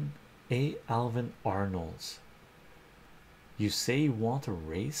 Alvin Arnold's. You say you want a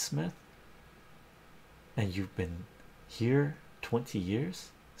raise, Smith, and you've been here 20 years?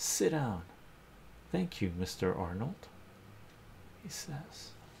 Sit down. Thank you, Mr. Arnold, he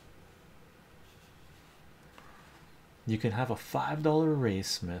says. You can have a $5 raise,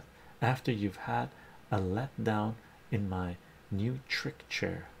 Smith, after you've had a letdown in my new trick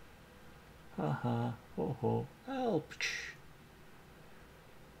chair. Haha, ho ho, help.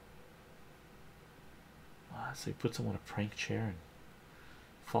 So he puts him on a prank chair and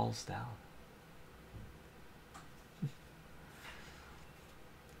falls down.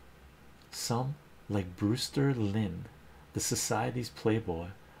 Some, like Brewster Lynn, the society's playboy,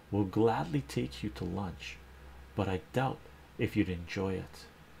 will gladly take you to lunch, but I doubt if you'd enjoy it.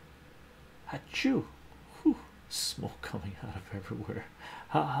 Achoo! Whew, smoke coming out of everywhere.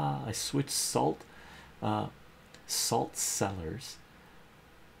 Haha, I switched salt cellars.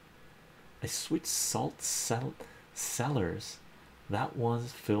 I switched cellars. That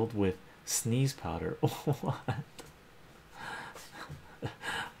one's filled with sneeze powder. What?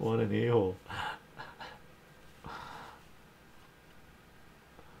 What an a-hole.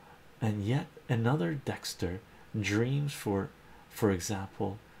 And yet another Dexter dreams for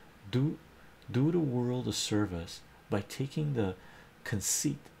example, do the world a service by taking the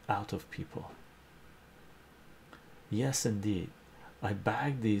conceit out of people. Yes, indeed, I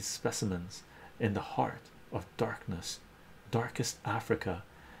bagged these specimens in the heart of darkest Africa,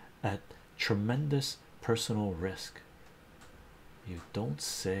 at tremendous personal risk. You don't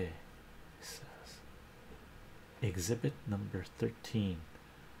say, he says. Exhibit number 13.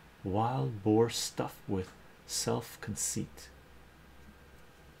 Wild boar stuffed with self-conceit.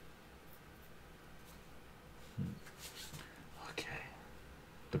 Okay,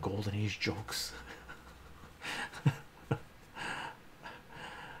 the golden age jokes.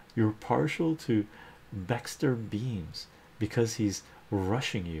 You're partial to Baxter Beams because he's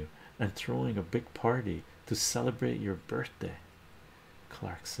rushing you and throwing a big party to celebrate your birthday,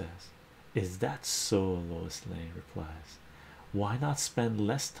 Clark says. Is that so? Lois Lane replies. Why not spend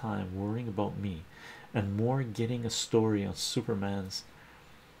less time worrying about me and more getting a story on Superman's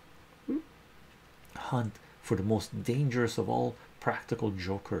hunt for the most dangerous of all practical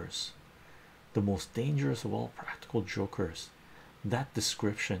jokers. The most dangerous of all practical jokers. That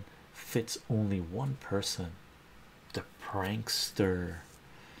description fits only one person: the prankster.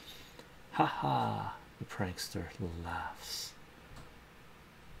 Haha, the prankster laughs.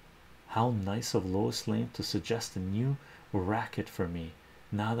 How nice of Lois Lane to suggest a new racket for me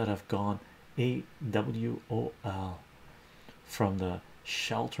now that I've gone AWOL from the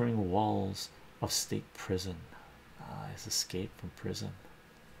sheltering walls of state prison. His escape from prison.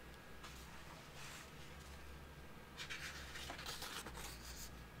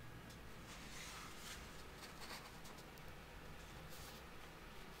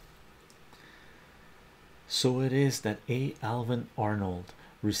 So it is that A. Alvin Arnold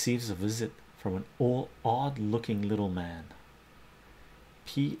receives a visit from an odd looking little man.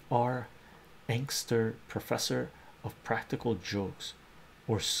 P.R. Angster, professor of practical jokes,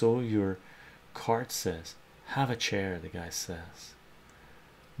 or so your card says. Have a chair, the guy says.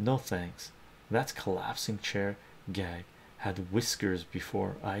 No thanks, that collapsing chair gag had whiskers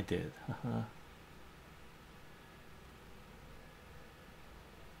before I did.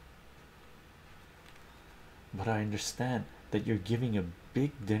 But I understand that you're giving a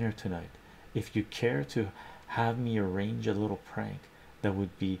big dinner tonight. If you care to have me arrange a little prank that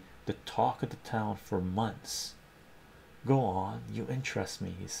would be the talk of the town for months, go on, you interest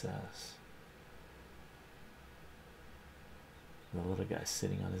me, he says. The little guy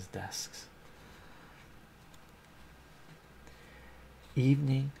sitting on his desks.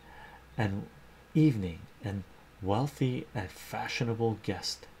 Evening and wealthy and fashionable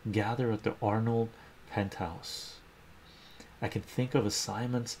guests gather at the Arnold penthouse. I can think of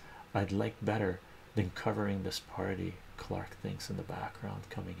assignments I'd like better than covering this party, Clark thinks in the background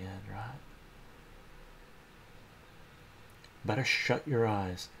coming in, right? Better shut your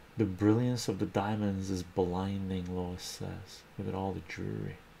eyes. The brilliance of the diamonds is blinding, Lois says. Look at all the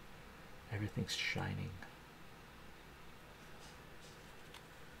jewelry. Everything's shining.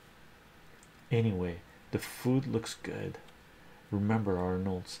 Anyway, the food looks good. Remember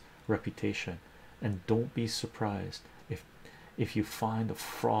Arnold's reputation, and don't be surprised if you find a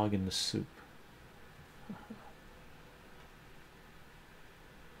frog in the soup.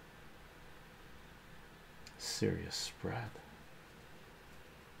 Serious spread.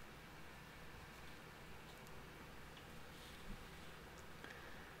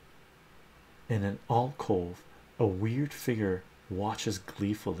 In an alcove, a weird figure watches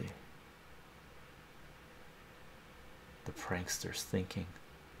gleefully. The prankster's thinking.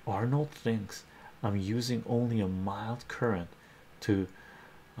 Arnold thinks I'm using only a mild current to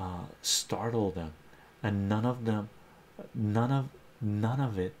startle them, and none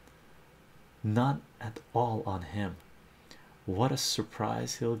at all on him. What a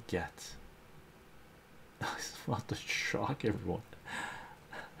surprise he'll get. It's about to shock everyone.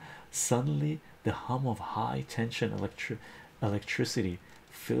 Suddenly the hum of high tension electricity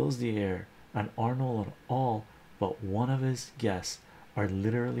fills the air, and Arnold and all but one of his guests are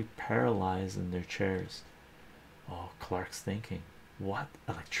literally paralyzed in their chairs. Oh, Clark's thinking, what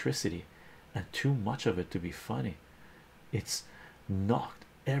electricity, and too much of it to be funny. It's knocked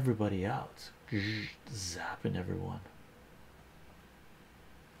everybody out, zapping everyone,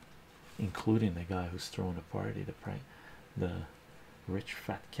 including the guy who's throwing a party, the rich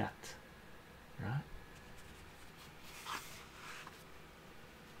fat cat, right?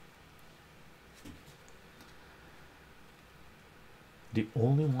 The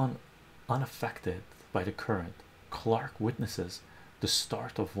only one unaffected by the current, Clark witnesses the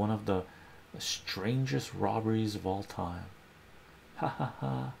start of one of the strangest robberies of all time. Ha ha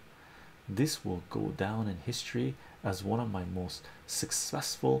ha. This will go down in history as one of my most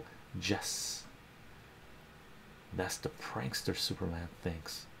successful jests. That's the prankster Superman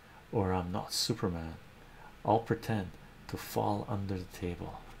thinks. Or I'm not Superman. I'll pretend to fall under the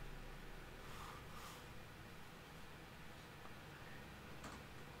table.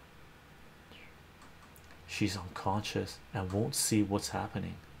 She's unconscious and won't see what's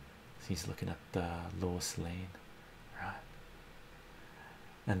happening. He's looking at Lois Lane, right?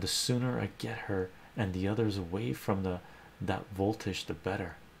 And the sooner I get her and the others away from that voltage, the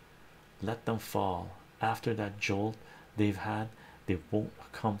better. Let them fall. After that jolt they've had, they won't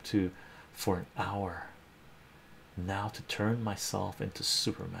come to for an hour. Now to turn myself into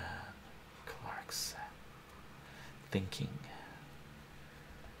Superman, Clark said, thinking.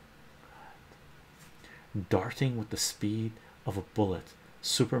 Darting with the speed of a bullet,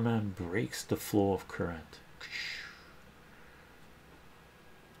 Superman breaks the flow of current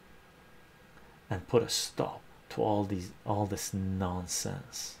and put a stop to all this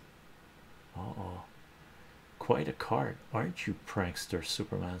nonsense. Uh-oh. Quite a card, aren't you, prankster?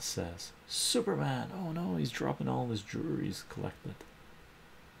 Superman says. Superman, oh no, he's dropping all his jewelry he's collected.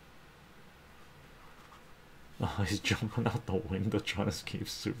 Oh, he's jumping out the window trying to escape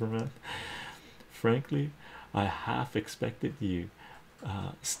Superman. Frankly, I half expected you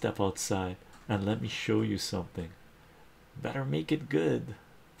step outside and let me show you something. Better make it good,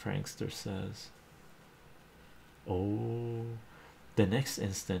 prankster says. Oh, the next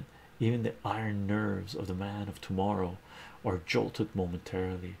instant, even the iron nerves of the man of tomorrow are jolted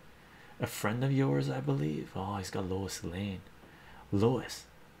momentarily. A friend of yours, I believe. Oh, he's got Lois Lane. Lois,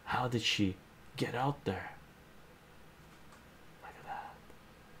 how did she get out there? Look at that.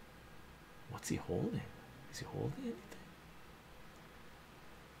 What's he holding? Is he holding anything?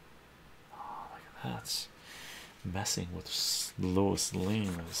 Oh, look at that. It's messing with Lois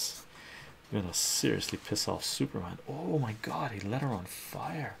Lane is gonna seriously piss off Superman. Oh my god, he let her on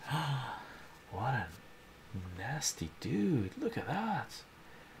fire. What a nasty dude. Look at that.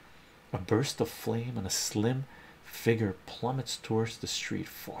 A burst of flame and a slim figure plummets towards the street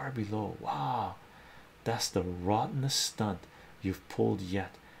far below. Wow, that's the rottenest stunt you've pulled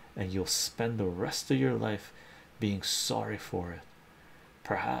yet, and you'll spend the rest of your life being sorry for it.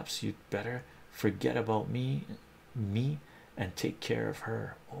 Perhaps you'd better forget about me and take care of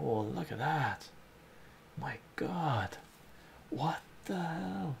her. Oh, look at that. My god, what the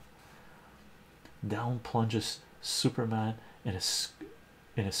hell? Down plunges Superman in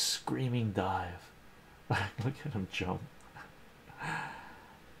a screaming dive. Look at him jump.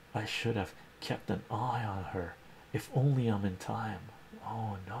 I should have kept an eye on her. If only I'm in time.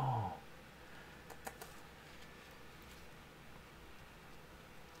 Oh no.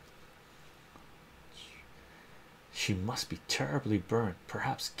 She must be terribly burnt,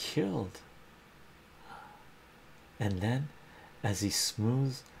 perhaps killed. And then, as he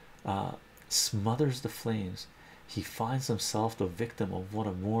smothers the flames, he finds himself the victim of what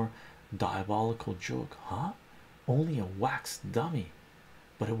a more diabolical joke. Huh? Only a wax dummy,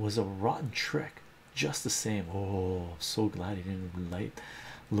 but it was a rotten trick just the same. Oh, I'm so glad he didn't light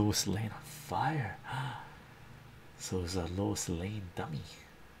Lois Lane on fire. So it was a Lois Lane dummy,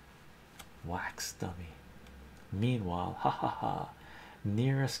 wax dummy. Meanwhile, ha ha ha,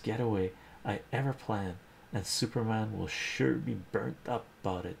 nearest getaway I ever planned, and Superman will sure be burnt up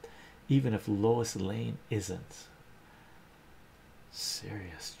about it, even if Lois Lane isn't.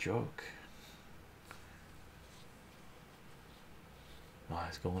 Serious joke. Oh,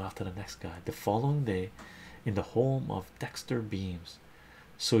 he's going off to the next guy. The following day, in the home of Dexter Beams.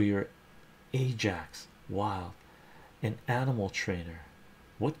 So you're Ajax Wild, an animal trainer.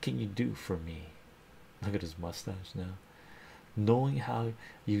 What can you do for me? Look at his mustache now. Knowing how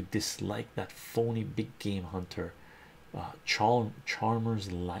you dislike that phony big game hunter,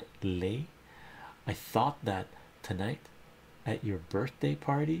 Charmers Lay, I thought that tonight at your birthday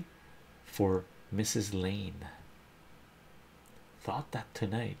party for Mrs. Lane. Thought that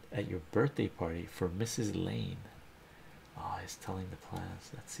tonight at your birthday party for Mrs. Lane. Oh, he's telling the plans.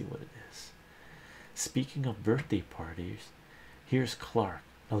 Let's see what it is. Speaking of birthday parties, here's Clark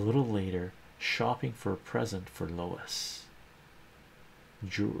a little later shopping for a present for Lois.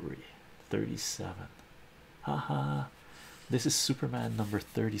 Jewelry 37. Haha, this is Superman number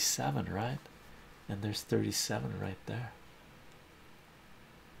 37, right? And there's 37 right there.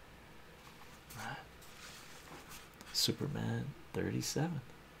 Right. Superman 37.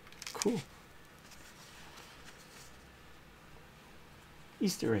 Cool.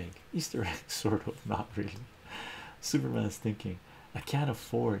 Easter egg, sort of, not really. Superman's thinking, I can't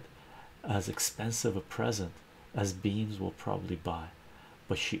afford as expensive a present as Beams will probably buy,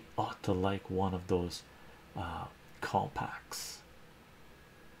 but she ought to like one of those compacts.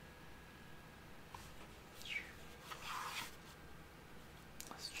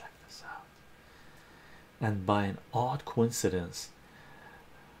 Let's check this out. And by an odd coincidence,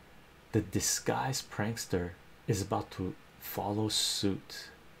 the disguised prankster is about to follow suit.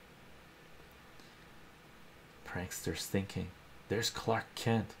 Prankster's thinking, there's Clark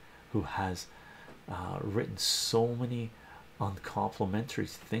Kent, who has written so many uncomplimentary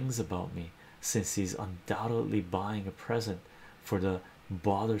things about me, since he's undoubtedly buying a present for the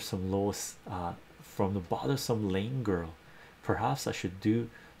bothersome Lois, from the bothersome Lane girl. Perhaps I should do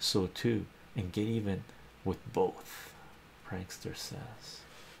so too and get even with both, prankster says,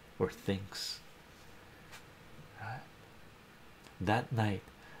 or thinks. Right. That night,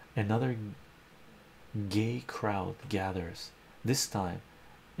 another gay crowd gathers, this time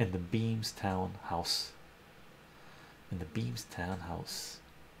in the Beams townhouse.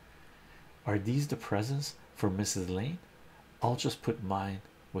 Are these the presents for Mrs. Lane? I'll just put mine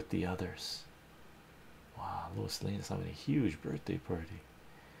with the others. Wow, Lois Lane is having a huge birthday party.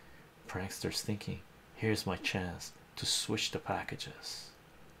 Prankster's thinking, here's my chance to switch the packages.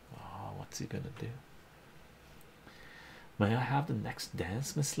 Oh, what's he gonna do? May I have the next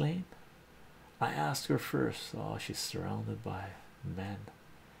dance, Miss Lane? I asked her first. Oh, she's surrounded by men.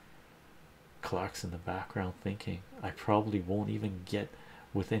 Clark's in the background thinking, I probably won't even get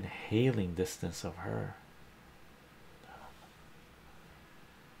within hailing distance of her.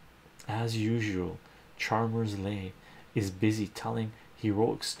 As usual, Chalmers Lane is busy telling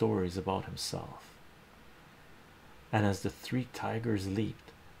heroic stories about himself. And as the three tigers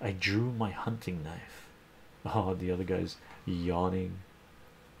leaped, I drew my hunting knife. Oh, the other guy's yawning,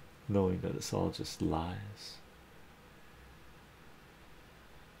 knowing that it's all just lies.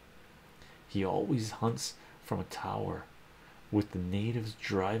 He always hunts from a tower, with the natives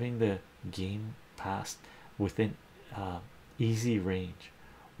driving the game past within easy range.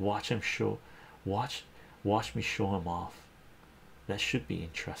 Watch him show, watch me show him off. That should be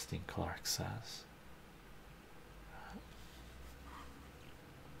interesting, Clark says.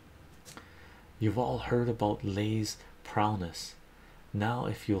 You've all heard about Lay's prowess. Now,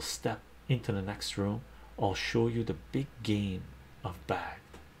 if you'll step into the next room, I'll show you the big game of bagged.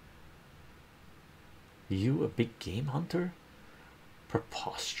 You a big game hunter?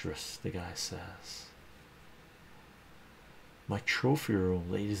 Preposterous, the guy says. My trophy room,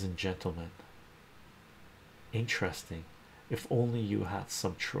 ladies and gentlemen. Interesting. If only you had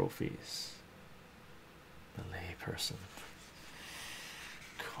some trophies. The lay person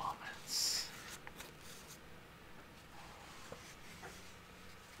comments.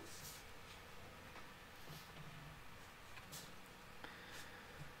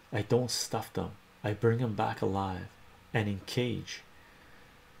 I don't stuff them. I bring them back alive and in cage.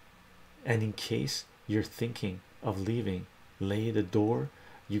 And in case you're thinking of leaving, lay the door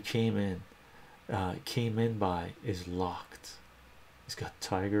you came in by is locked. He's got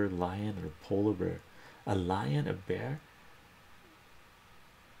tiger, lion, or polar bear. A lion, a bear,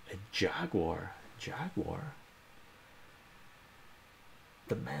 a jaguar. Jaguar.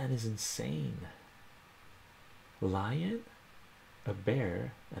 The man is insane. Lion, a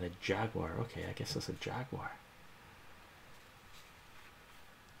bear, and a jaguar. Okay, I guess that's a jaguar.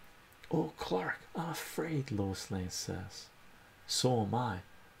 Oh, Clark, I'm afraid, Lois Lane says. So am I,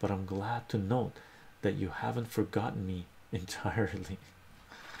 but I'm glad to note that you haven't forgotten me entirely.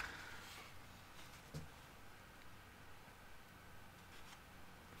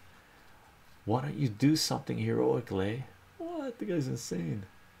 Why don't you do something heroic, Lay? What? The guy's insane.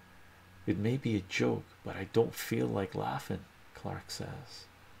 It may be a joke, but I don't feel like laughing, Clark says.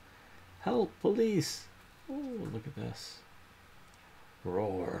 Help, police! Oh, look at this.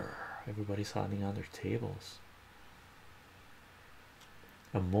 Roar. Everybody's hiding on their tables.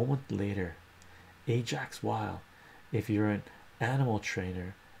 A moment later, Ajax Wild, if you're an animal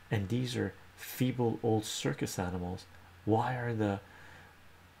trainer and these are feeble old circus animals, why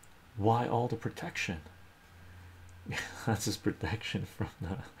all the protection? That's his protection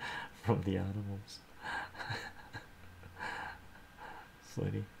from the animals.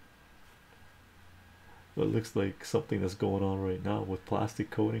 Funny. It looks like something that's going on right now with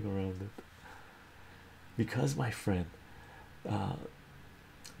plastic coating around it. Because, my friend,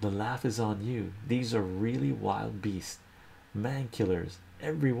 the laugh is on you. These are really wild beasts, man killers,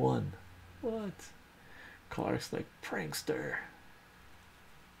 everyone. What? Clark's like, prankster.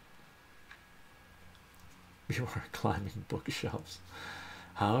 You are climbing bookshelves.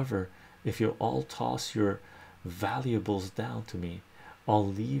 However, if you all toss your valuables down to me, I'll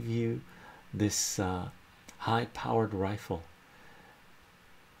leave you this high-powered rifle.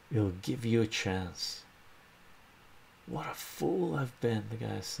 It'll give you a chance. What a fool I've been, the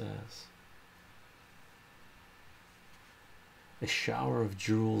guy says. A shower of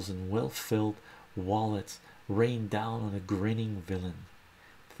jewels and well-filled wallets rain down on a grinning villain.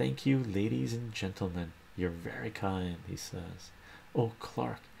 Thank you, ladies and gentlemen. You're very kind, he says. Oh,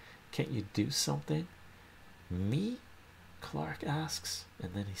 Clark, can't you do something? Me? Clark asks,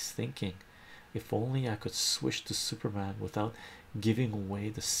 and then he's thinking, if only I could switch to Superman without giving away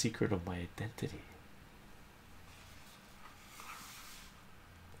the secret of my identity.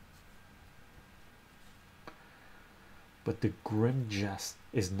 But the grim jest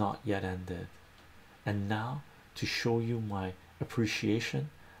is not yet ended, and now, to show you my appreciation,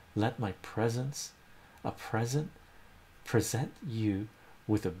 let my present present you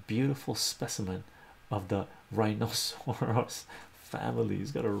with a beautiful specimen of the rhinoceros family.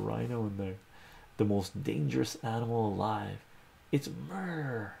 He's got a rhino in there, the most dangerous animal alive. It's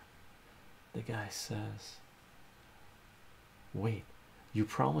Murr. the guy says. Wait, you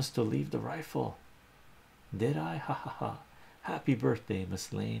promised to leave the rifle. Did I? Ha ha ha. Happy birthday,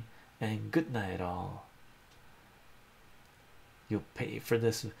 Miss Lane, and good night, all. You'll pay for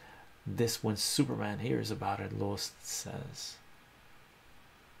this when Superman hears about it, Lois says.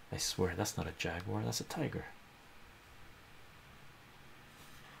 I swear that's not a jaguar, that's a tiger.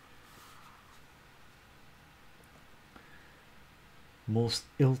 Most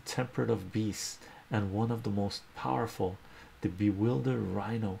ill-tempered of beasts and one of the most powerful, the bewildered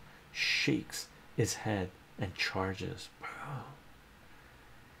rhino shakes his head and charges.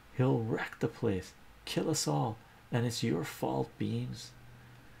 He'll wreck the place, kill us all, and it's your fault, Beams.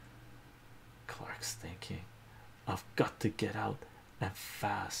 Clark's thinking, I've got to get out and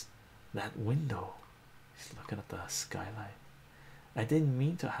fast. That window. He's looking at the skylight. I didn't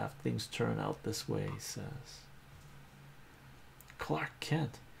mean to have things turn out this way, he says. Clark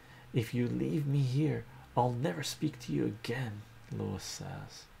Kent, if you leave me here, I'll never speak to you again, Lois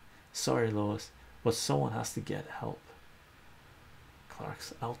says. Sorry, Lois, but someone has to get help.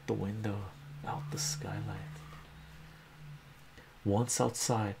 Clark's out the window, out the skylight. Once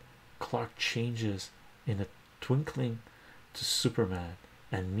outside, Clark changes in a twinkling to Superman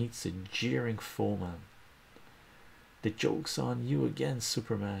and meets a jeering foeman. The joke's on you again,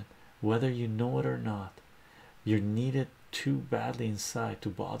 Superman, whether you know it or not. You're needed too badly inside to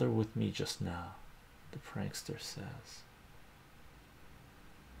bother with me just now, the prankster says.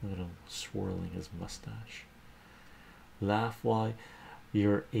 Look at him swirling his mustache. Laugh while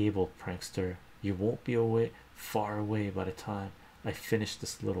you're able, prankster. You won't be far away by the time I finish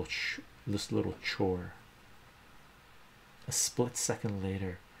this little chore. A split second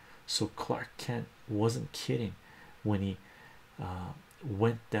later, so Clark Kent wasn't kidding when he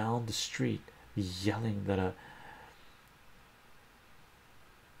went down the street yelling that a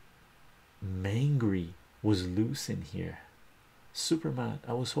mangry was loose in here. Superman,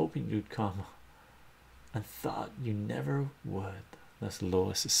 I was hoping you'd come and thought you never would. That's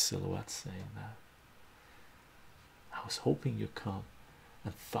Lois's silhouette saying that. I was hoping you'd come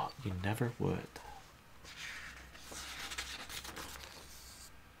and thought you never would.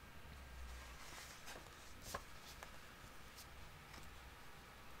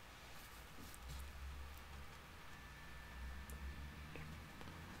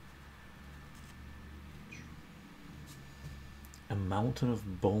 A mountain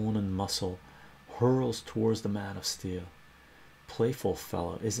of bone and muscle hurls towards the Man of Steel. Playful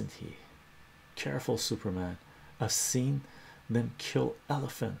fellow, isn't he? Careful, Superman. I've seen them kill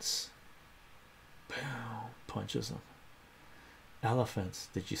elephants. Boom! Punches him. Elephants,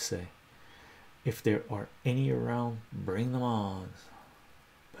 did you say? If there are any around, bring them on.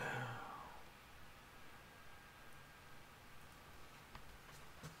 Boom.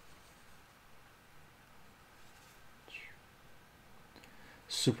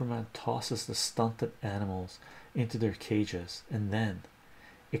 Superman tosses the stunted animals into their cages and then,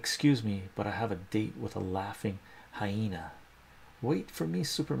 excuse me, but I have a date with a laughing hyena. Wait for me,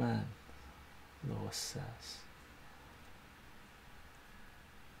 Superman, Lois says.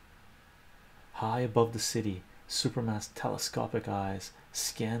 High above the city, Superman's telescopic eyes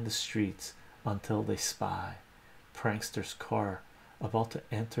scan the streets until they spy Prankster's car about to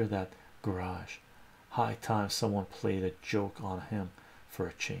enter that garage. High time someone played a joke on him for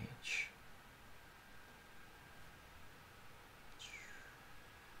a change.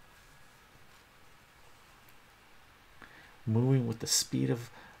 Moving with the speed of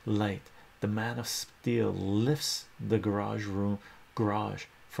light, the Man of Steel lifts the garage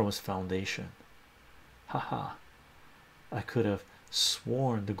from its foundation. Haha, I could have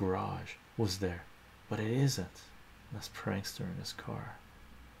sworn the garage was there, but it isn't. That's Prankster in his car.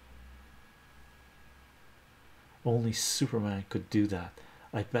 Only Superman could do that.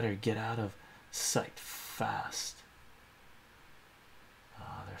 I'd better get out of sight fast.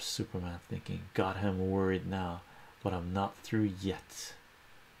 Ah, there's Superman thinking, got him worried now, but I'm not through yet.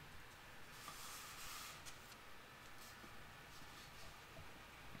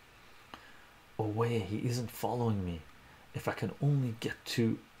 Away, he isn't following me. If I can only get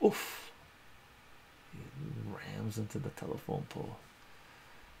to... Oof! He rams into the telephone pole.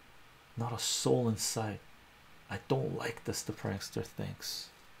 Not a soul in sight. I don't like this, the prankster thinks.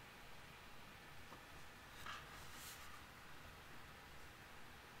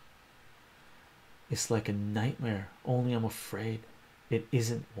 It's like a nightmare, only I'm afraid it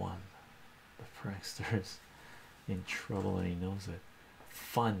isn't one. The prankster is in trouble and he knows it.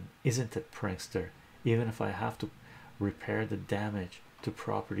 Fun, isn't it, prankster? Even if I have to repair the damage to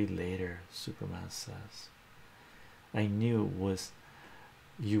property later, Superman says. I knew it was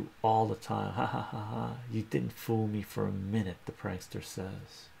you all the time. Ha ha ha ha. You didn't fool me for a minute, the prankster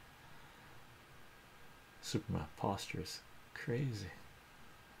says. Superman posture is crazy.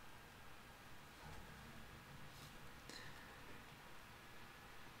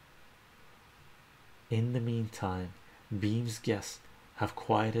 In the meantime, Beam's guests have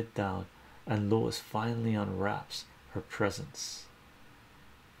quieted down, and Lois finally unwraps her presents.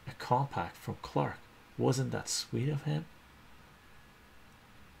 A compact from Clark. Wasn't that sweet of him?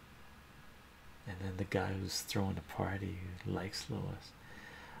 And then the guy who's throwing the party who likes Lois.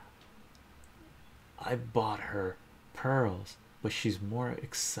 I bought her pearls, but she's more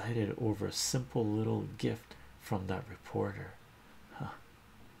excited over a simple little gift from that reporter. Huh.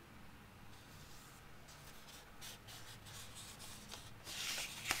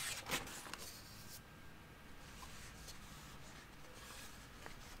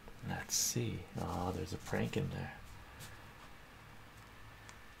 Let's see. Oh, there's a prank in there.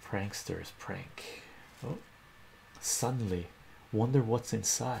 Prankster's prank. Oh, suddenly, wonder what's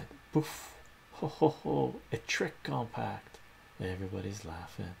inside. Poof! Ho ho ho! A trick compact. Everybody's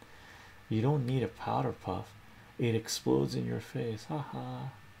laughing. You don't need a powder puff. It explodes in your face. Ha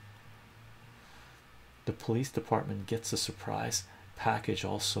ha. The police department gets a surprise package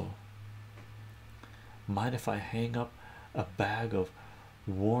also. Mind if I hang up a bag of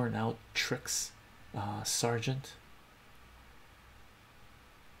worn out tricks, Sergeant?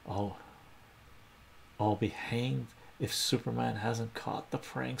 I'll be hanged if Superman hasn't caught the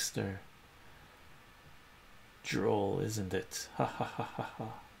prankster. Droll, isn't it? Ha ha ha ha ha.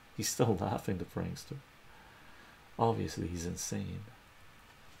 He's still laughing, the prankster. Obviously, he's insane.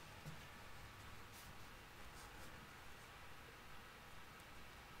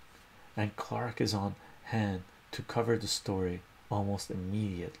 And Clark is on hand to cover the story almost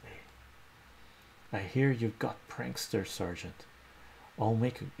immediately. I hear you've got prankster, Sergeant.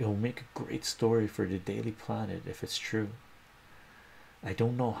 It'll make a great story for the Daily Planet if it's true. I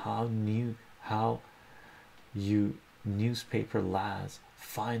don't know how you newspaper lads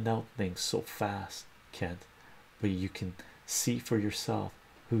find out things so fast, Kent, but you can see for yourself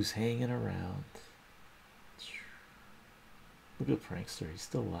who's hanging around. Look at the prankster, he's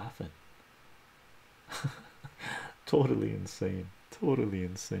still laughing. Totally insane, totally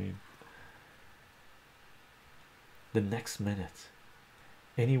insane. The next minute,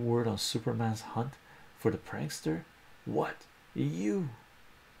 any word on Superman's hunt for the prankster? What? You?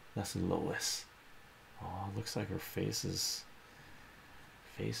 That's Lois. Oh, looks like her face is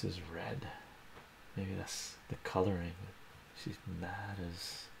red. Maybe that's the coloring. She's mad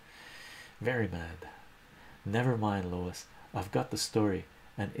as very mad. Never mind, Lois. I've got the story.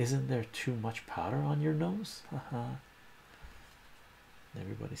 And isn't there too much powder on your nose? Haha.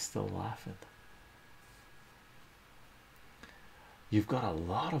 Everybody's still laughing. You've got a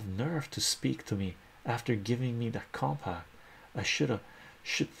lot of nerve to speak to me after giving me that compact. I should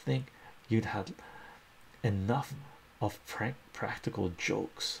think you'd had enough of practical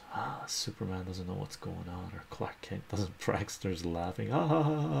jokes. Ah, Superman doesn't know what's going on, or Clark Kent doesn't. Prankster's laughing.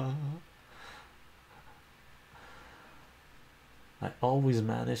 Ah, I always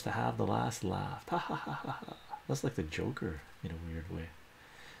manage to have the last laugh. Ha ha ha ha ha. That's like the Joker in a weird way.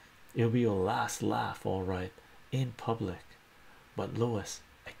 It'll be your last laugh, all right, in public. But Lois,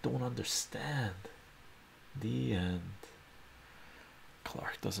 I don't understand. The end.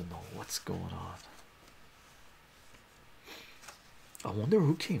 Clark doesn't know what's going on. I wonder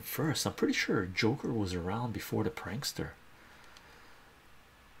who came first. I'm pretty sure Joker was around before the prankster.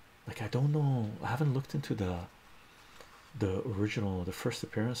 Like, I don't know. I haven't looked into the original, the first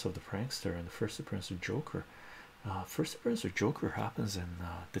appearance of the prankster and the first appearance of Joker. First appearance of Joker happens in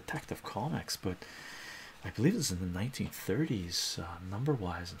Detective Comics, but I believe it's in the 1930s, number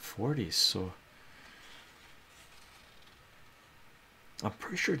wise, and 40s. So I'm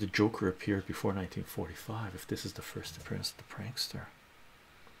pretty sure the Joker appeared before 1945 if this is the first appearance of the prankster.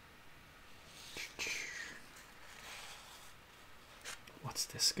 What's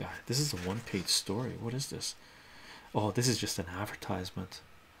this guy? This is a one-page story. What is this? Oh, this is just an advertisement.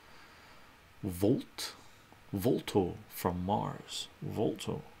 Volto from Mars.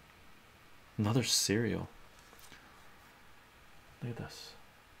 Volto. Another cereal. Look at this.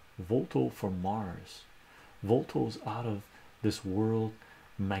 Volto from Mars. Volto's out of this world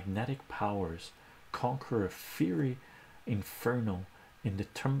magnetic powers conquer a fiery inferno in the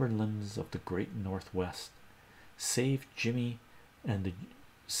timberlands of the great Northwest. Save Jimmy and the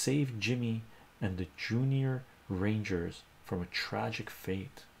Junior Rangers from a tragic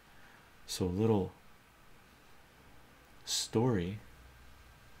fate. So, little story.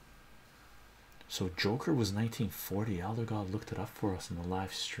 So Joker was 1940. Elder God looked it up for us in the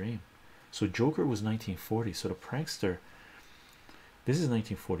live stream. So Joker was 1940. So the prankster, this is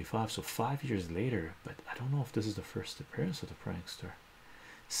 1945, so 5 years later. But I don't know if this is the first appearance of the prankster.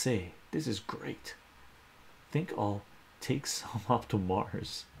 Say, this is great. Think I'll take some up to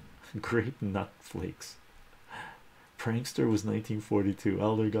Mars. Great nut flakes. Prankster was 1942.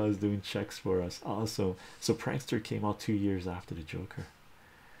 Elder God's doing checks for us. Awesome. So Prankster came out 2 years after the Joker.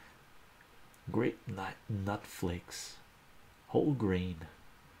 Great nut flakes. Whole grain.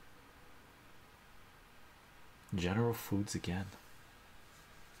 General Foods again.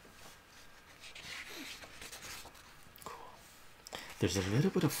 Cool. There's a little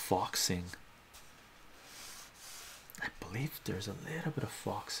bit of foxing. I believe there's a little bit of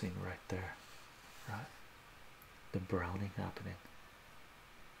foxing right there, right? The browning happening,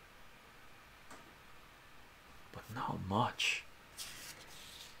 but not much.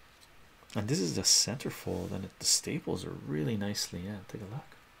 And this is the centerfold, and the staples are really nicely in. Take a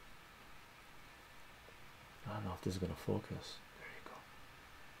look. I don't know if this is going to focus. There you go.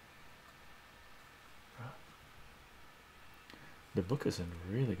 Right. The book is in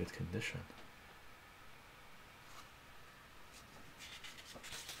really good condition.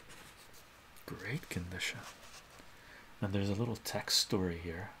 Great condition. And there's a little text story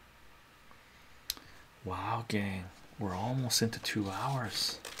here. Wow, gang, we're almost into 2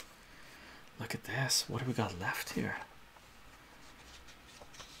 hours. Look at this. What do we got left here?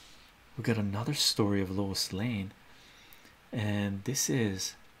 We got another story of Lois Lane, and this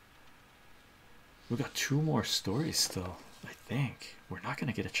is, we got 2 more stories still. I think we're not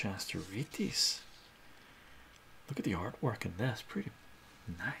going to get a chance to read these. Look at the artwork in this, pretty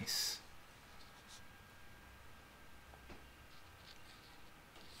nice.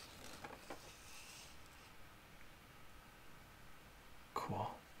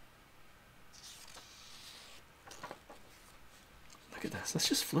 Cool. Look at this. Let's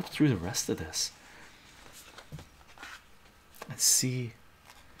just flip through the rest of this and see.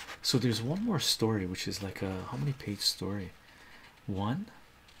 So there's one more story, which is like a how many page story? 1,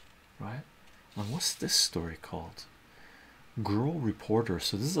 right? And what's this story called? Girl Reporter.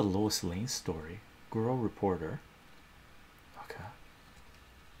 So this is a Lois Lane story. Girl Reporter. Okay.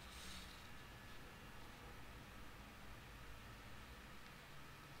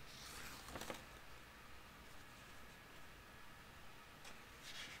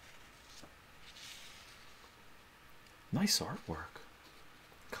 Nice artwork.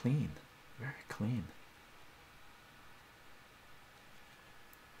 Clean, very clean.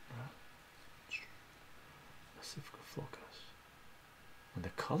 Let's see if we can focus. And the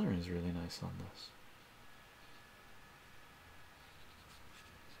coloring is really nice on this.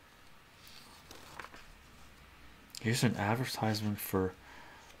 Here's an advertisement for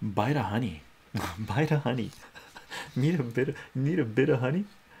Bite of Honey. Bite of honey. Need a bit of honey?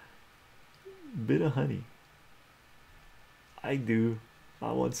 Bit of honey. I do.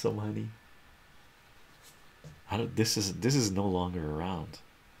 I want some honey. I don't, this is no longer around.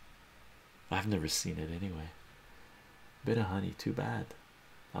 I've never seen it anyway. Bit of honey, too bad.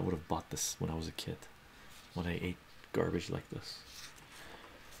 I would have bought this when I was a kid, when I ate garbage like this.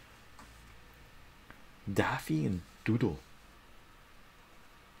 Daffy and Doodle.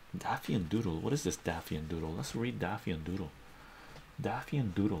 Daffy and Doodle. What is this Daffy and Doodle? Let's read Daffy and Doodle. Daffy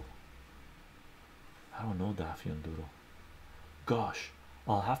and Doodle. I don't know Daffy and Doodle. Gosh,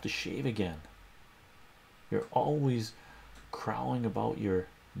 I'll have to shave again. You're always crowing about your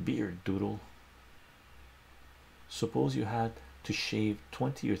beard, Doodle. Suppose you had to shave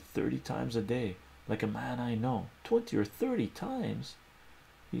 20 or 30 times a day, like a man I know. 20 or 30 times,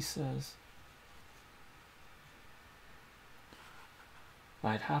 he says.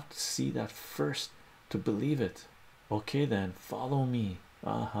 I'd have to see that first to believe it. Okay then, follow me.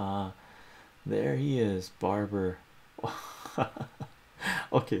 There he is, barber.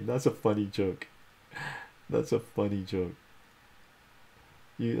 Okay, that's a funny joke. That's a funny joke.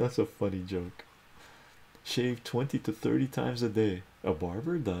 That's a funny joke. Shave 20 to 30 times a day. A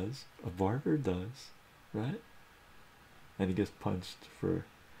barber does. A barber does, right? And he gets punched for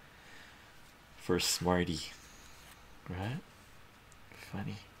smarty, right?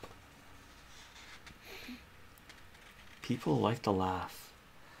 Funny. People like to laugh.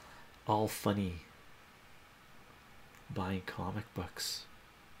 All funny. Buying comic books.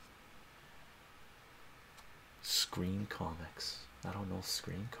 Screen comics. I don't know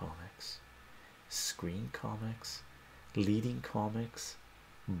screen comics. Screen comics, leading comics,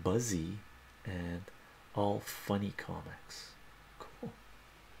 Buzzy, and all funny comics. Cool.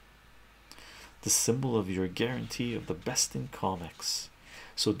 The symbol of your guarantee of the best in comics.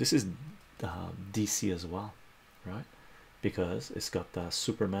 So this is DC as well, right? Because it's got the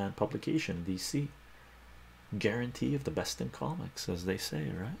Superman publication DC, guarantee of the best in comics, as they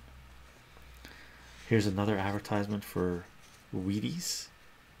say, right? Here's another advertisement for Wheaties,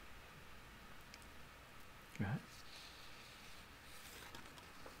 right?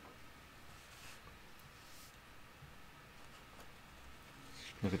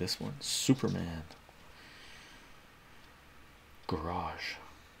 Look at this one, Superman Garage,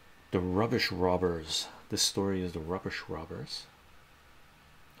 the rubbish robbers. This story is the rubbish robbers.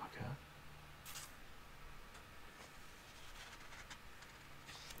 Okay.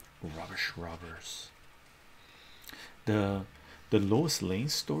 Rubbish robbers. The Lois Lane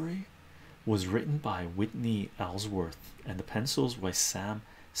story was written by Whitney Ellsworth, and the pencils by Sam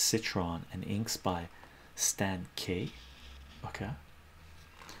Citron, and inks by Stan K. Okay.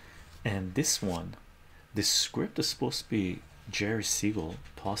 And this one, this script is supposed to be Jerry Siegel,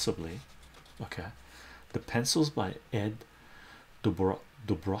 possibly. Okay. The pencils by Ed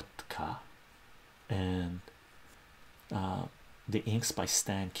Dobrotka, and the inks by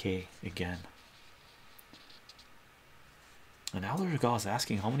Stan K again. And Elder Gauss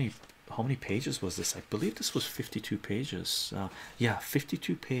asking how many pages was this? I believe this was 52 pages. Yeah,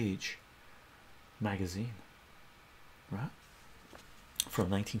 52 page magazine, right? From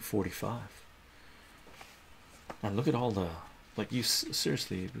 1945. And look at all the, like, you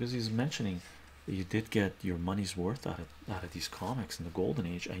seriously, because he's mentioning that you did get your money's worth out of these comics in the golden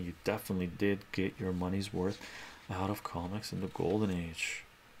age, and you definitely did get your money's worth out of comics in the golden age,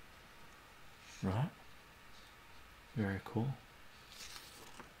 right? Very cool.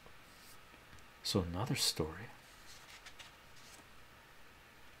 So another story.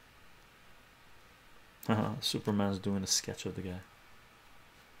 Superman's doing a sketch of the guy.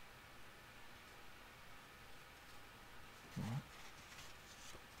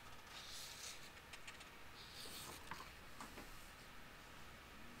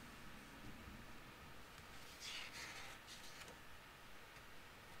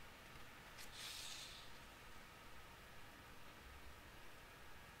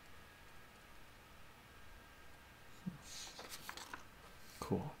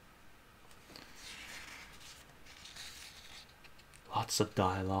 Cool. Lots of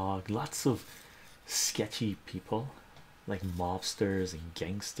dialogue, lots of sketchy people, like mobsters and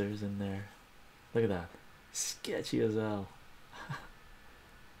gangsters in there. Look at that, sketchy as hell.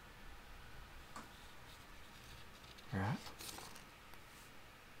 Right,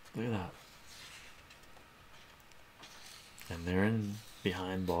 look at that. And they're in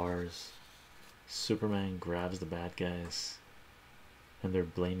behind bars. Superman grabs the bad guys, and they're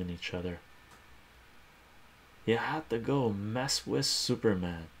blaming each other. You had to go mess with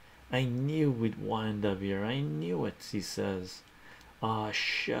Superman. I knew we'd wind up here. I knew it, he says. Ah,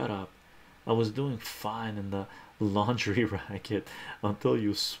 shut up. I was doing fine in the laundry racket until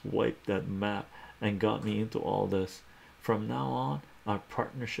you swiped that map and got me into all this. From now on, our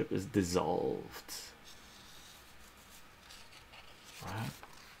partnership is dissolved. Right?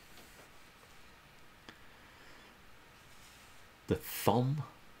 The Thumb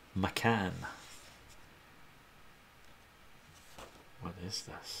McCann. What is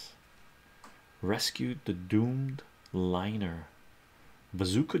this? Rescued the doomed liner.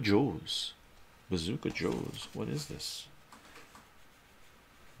 Bazooka Joe's. Bazooka Joe's. What is this?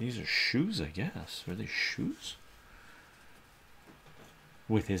 These are shoes, I guess. Are they shoes?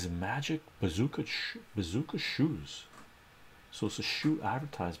 With his magic bazooka shoes. So it's a shoe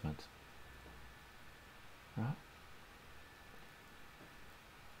advertisement, right?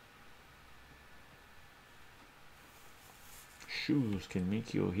 Shoes can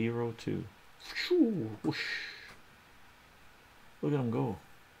make you a hero too. Shoo, whoosh. Look at him go.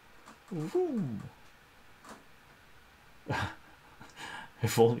 Vroom.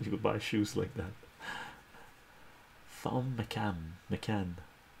 If only you could buy shoes like that. Thumb McCann.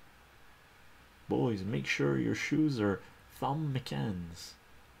 Boys, make sure your shoes are Thumb McCann's.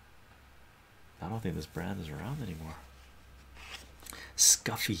 I don't think this brand is around anymore.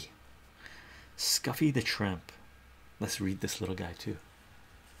 Scuffy the Tramp. Let's read this little guy too.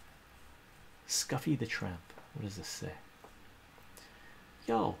 Scuffy the Tramp. What does this say?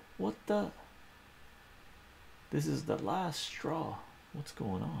 Yo, what the? This is the last straw. What's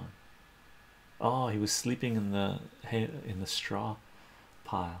going on? Oh, he was sleeping in the straw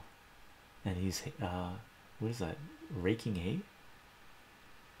pile, and he's what is that? Raking hay.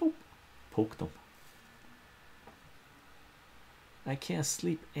 Boop. Poked him. I can't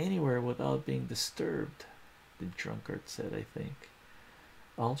sleep anywhere without being disturbed, the drunkard said. I think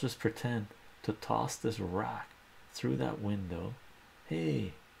I'll just pretend to toss this rack through that window.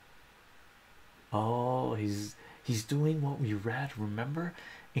 Hey, Oh, he's doing what we read. Remember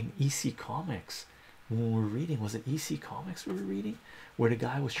in EC Comics when we were reading, was it EC Comics we were reading, where the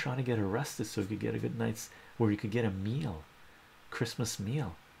guy was trying to get arrested so he could get a good night's, where he could get a meal, Christmas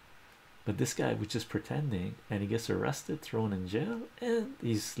meal. But this guy was just pretending, and he gets arrested, thrown in jail, and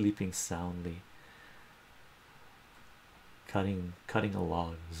he's sleeping soundly, cutting a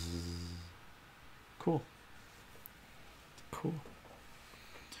log. Zzz. Cool, cool.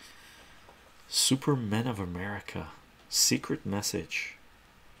 Supermen of America, secret message.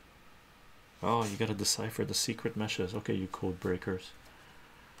 Oh, you gotta decipher the secret messages. Okay, you code breakers.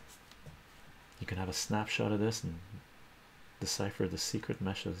 You can have a snapshot of this and decipher the secret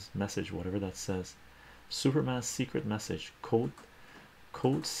message, whatever that says. Superman's secret message, code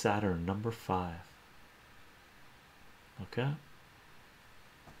Saturn number 5. Okay,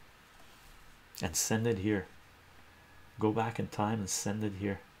 and send it here. Go back in time and send it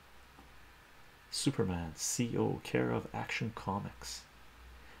here. Superman, CO, care of Action Comics.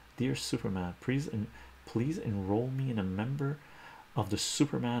 Dear Superman, please enroll me in a member of the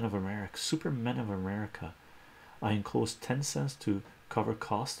Supermen of America. I enclose 10 cents to cover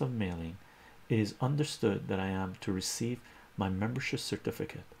cost of mailing. It is understood that I am to receive my membership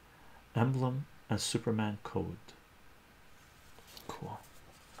certificate, emblem, and Superman code. Cool.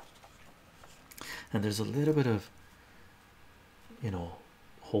 And there's a little bit of,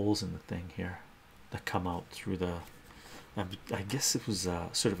 holes in the thing here that come out through the, I guess it was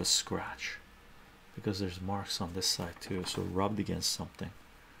sort of a scratch, because there's marks on this side too, so rubbed against something,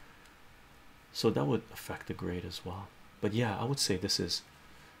 so that would affect the grade as well. But yeah, I would say this is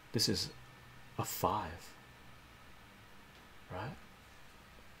a 5, right?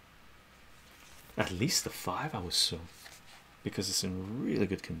 At least a 5, I would assume, because it's in really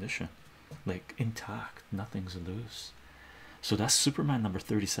good condition, like intact, nothing's loose. So that's Superman number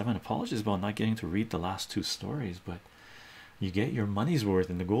 37. Apologies about not getting to read the last 2 stories, but you get your money's worth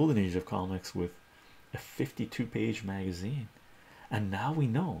in the golden age of comics with a 52-page magazine. And now we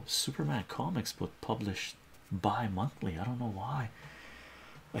know Superman comics but published bi-monthly. I don't know why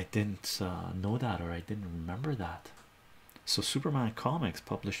I didn't know that, or I didn't remember that. So Superman comics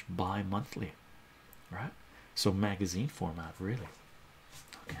published bi-monthly, right? So magazine format, really.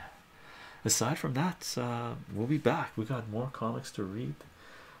 Okay, aside from that, we'll be back. We got more comics to read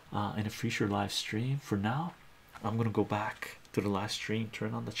in a future live stream. For now, I'm gonna go back to the live stream,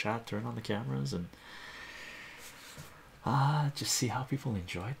 turn on the chat, turn on the cameras, and just see how people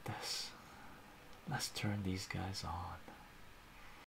enjoyed this. Let's turn these guys on.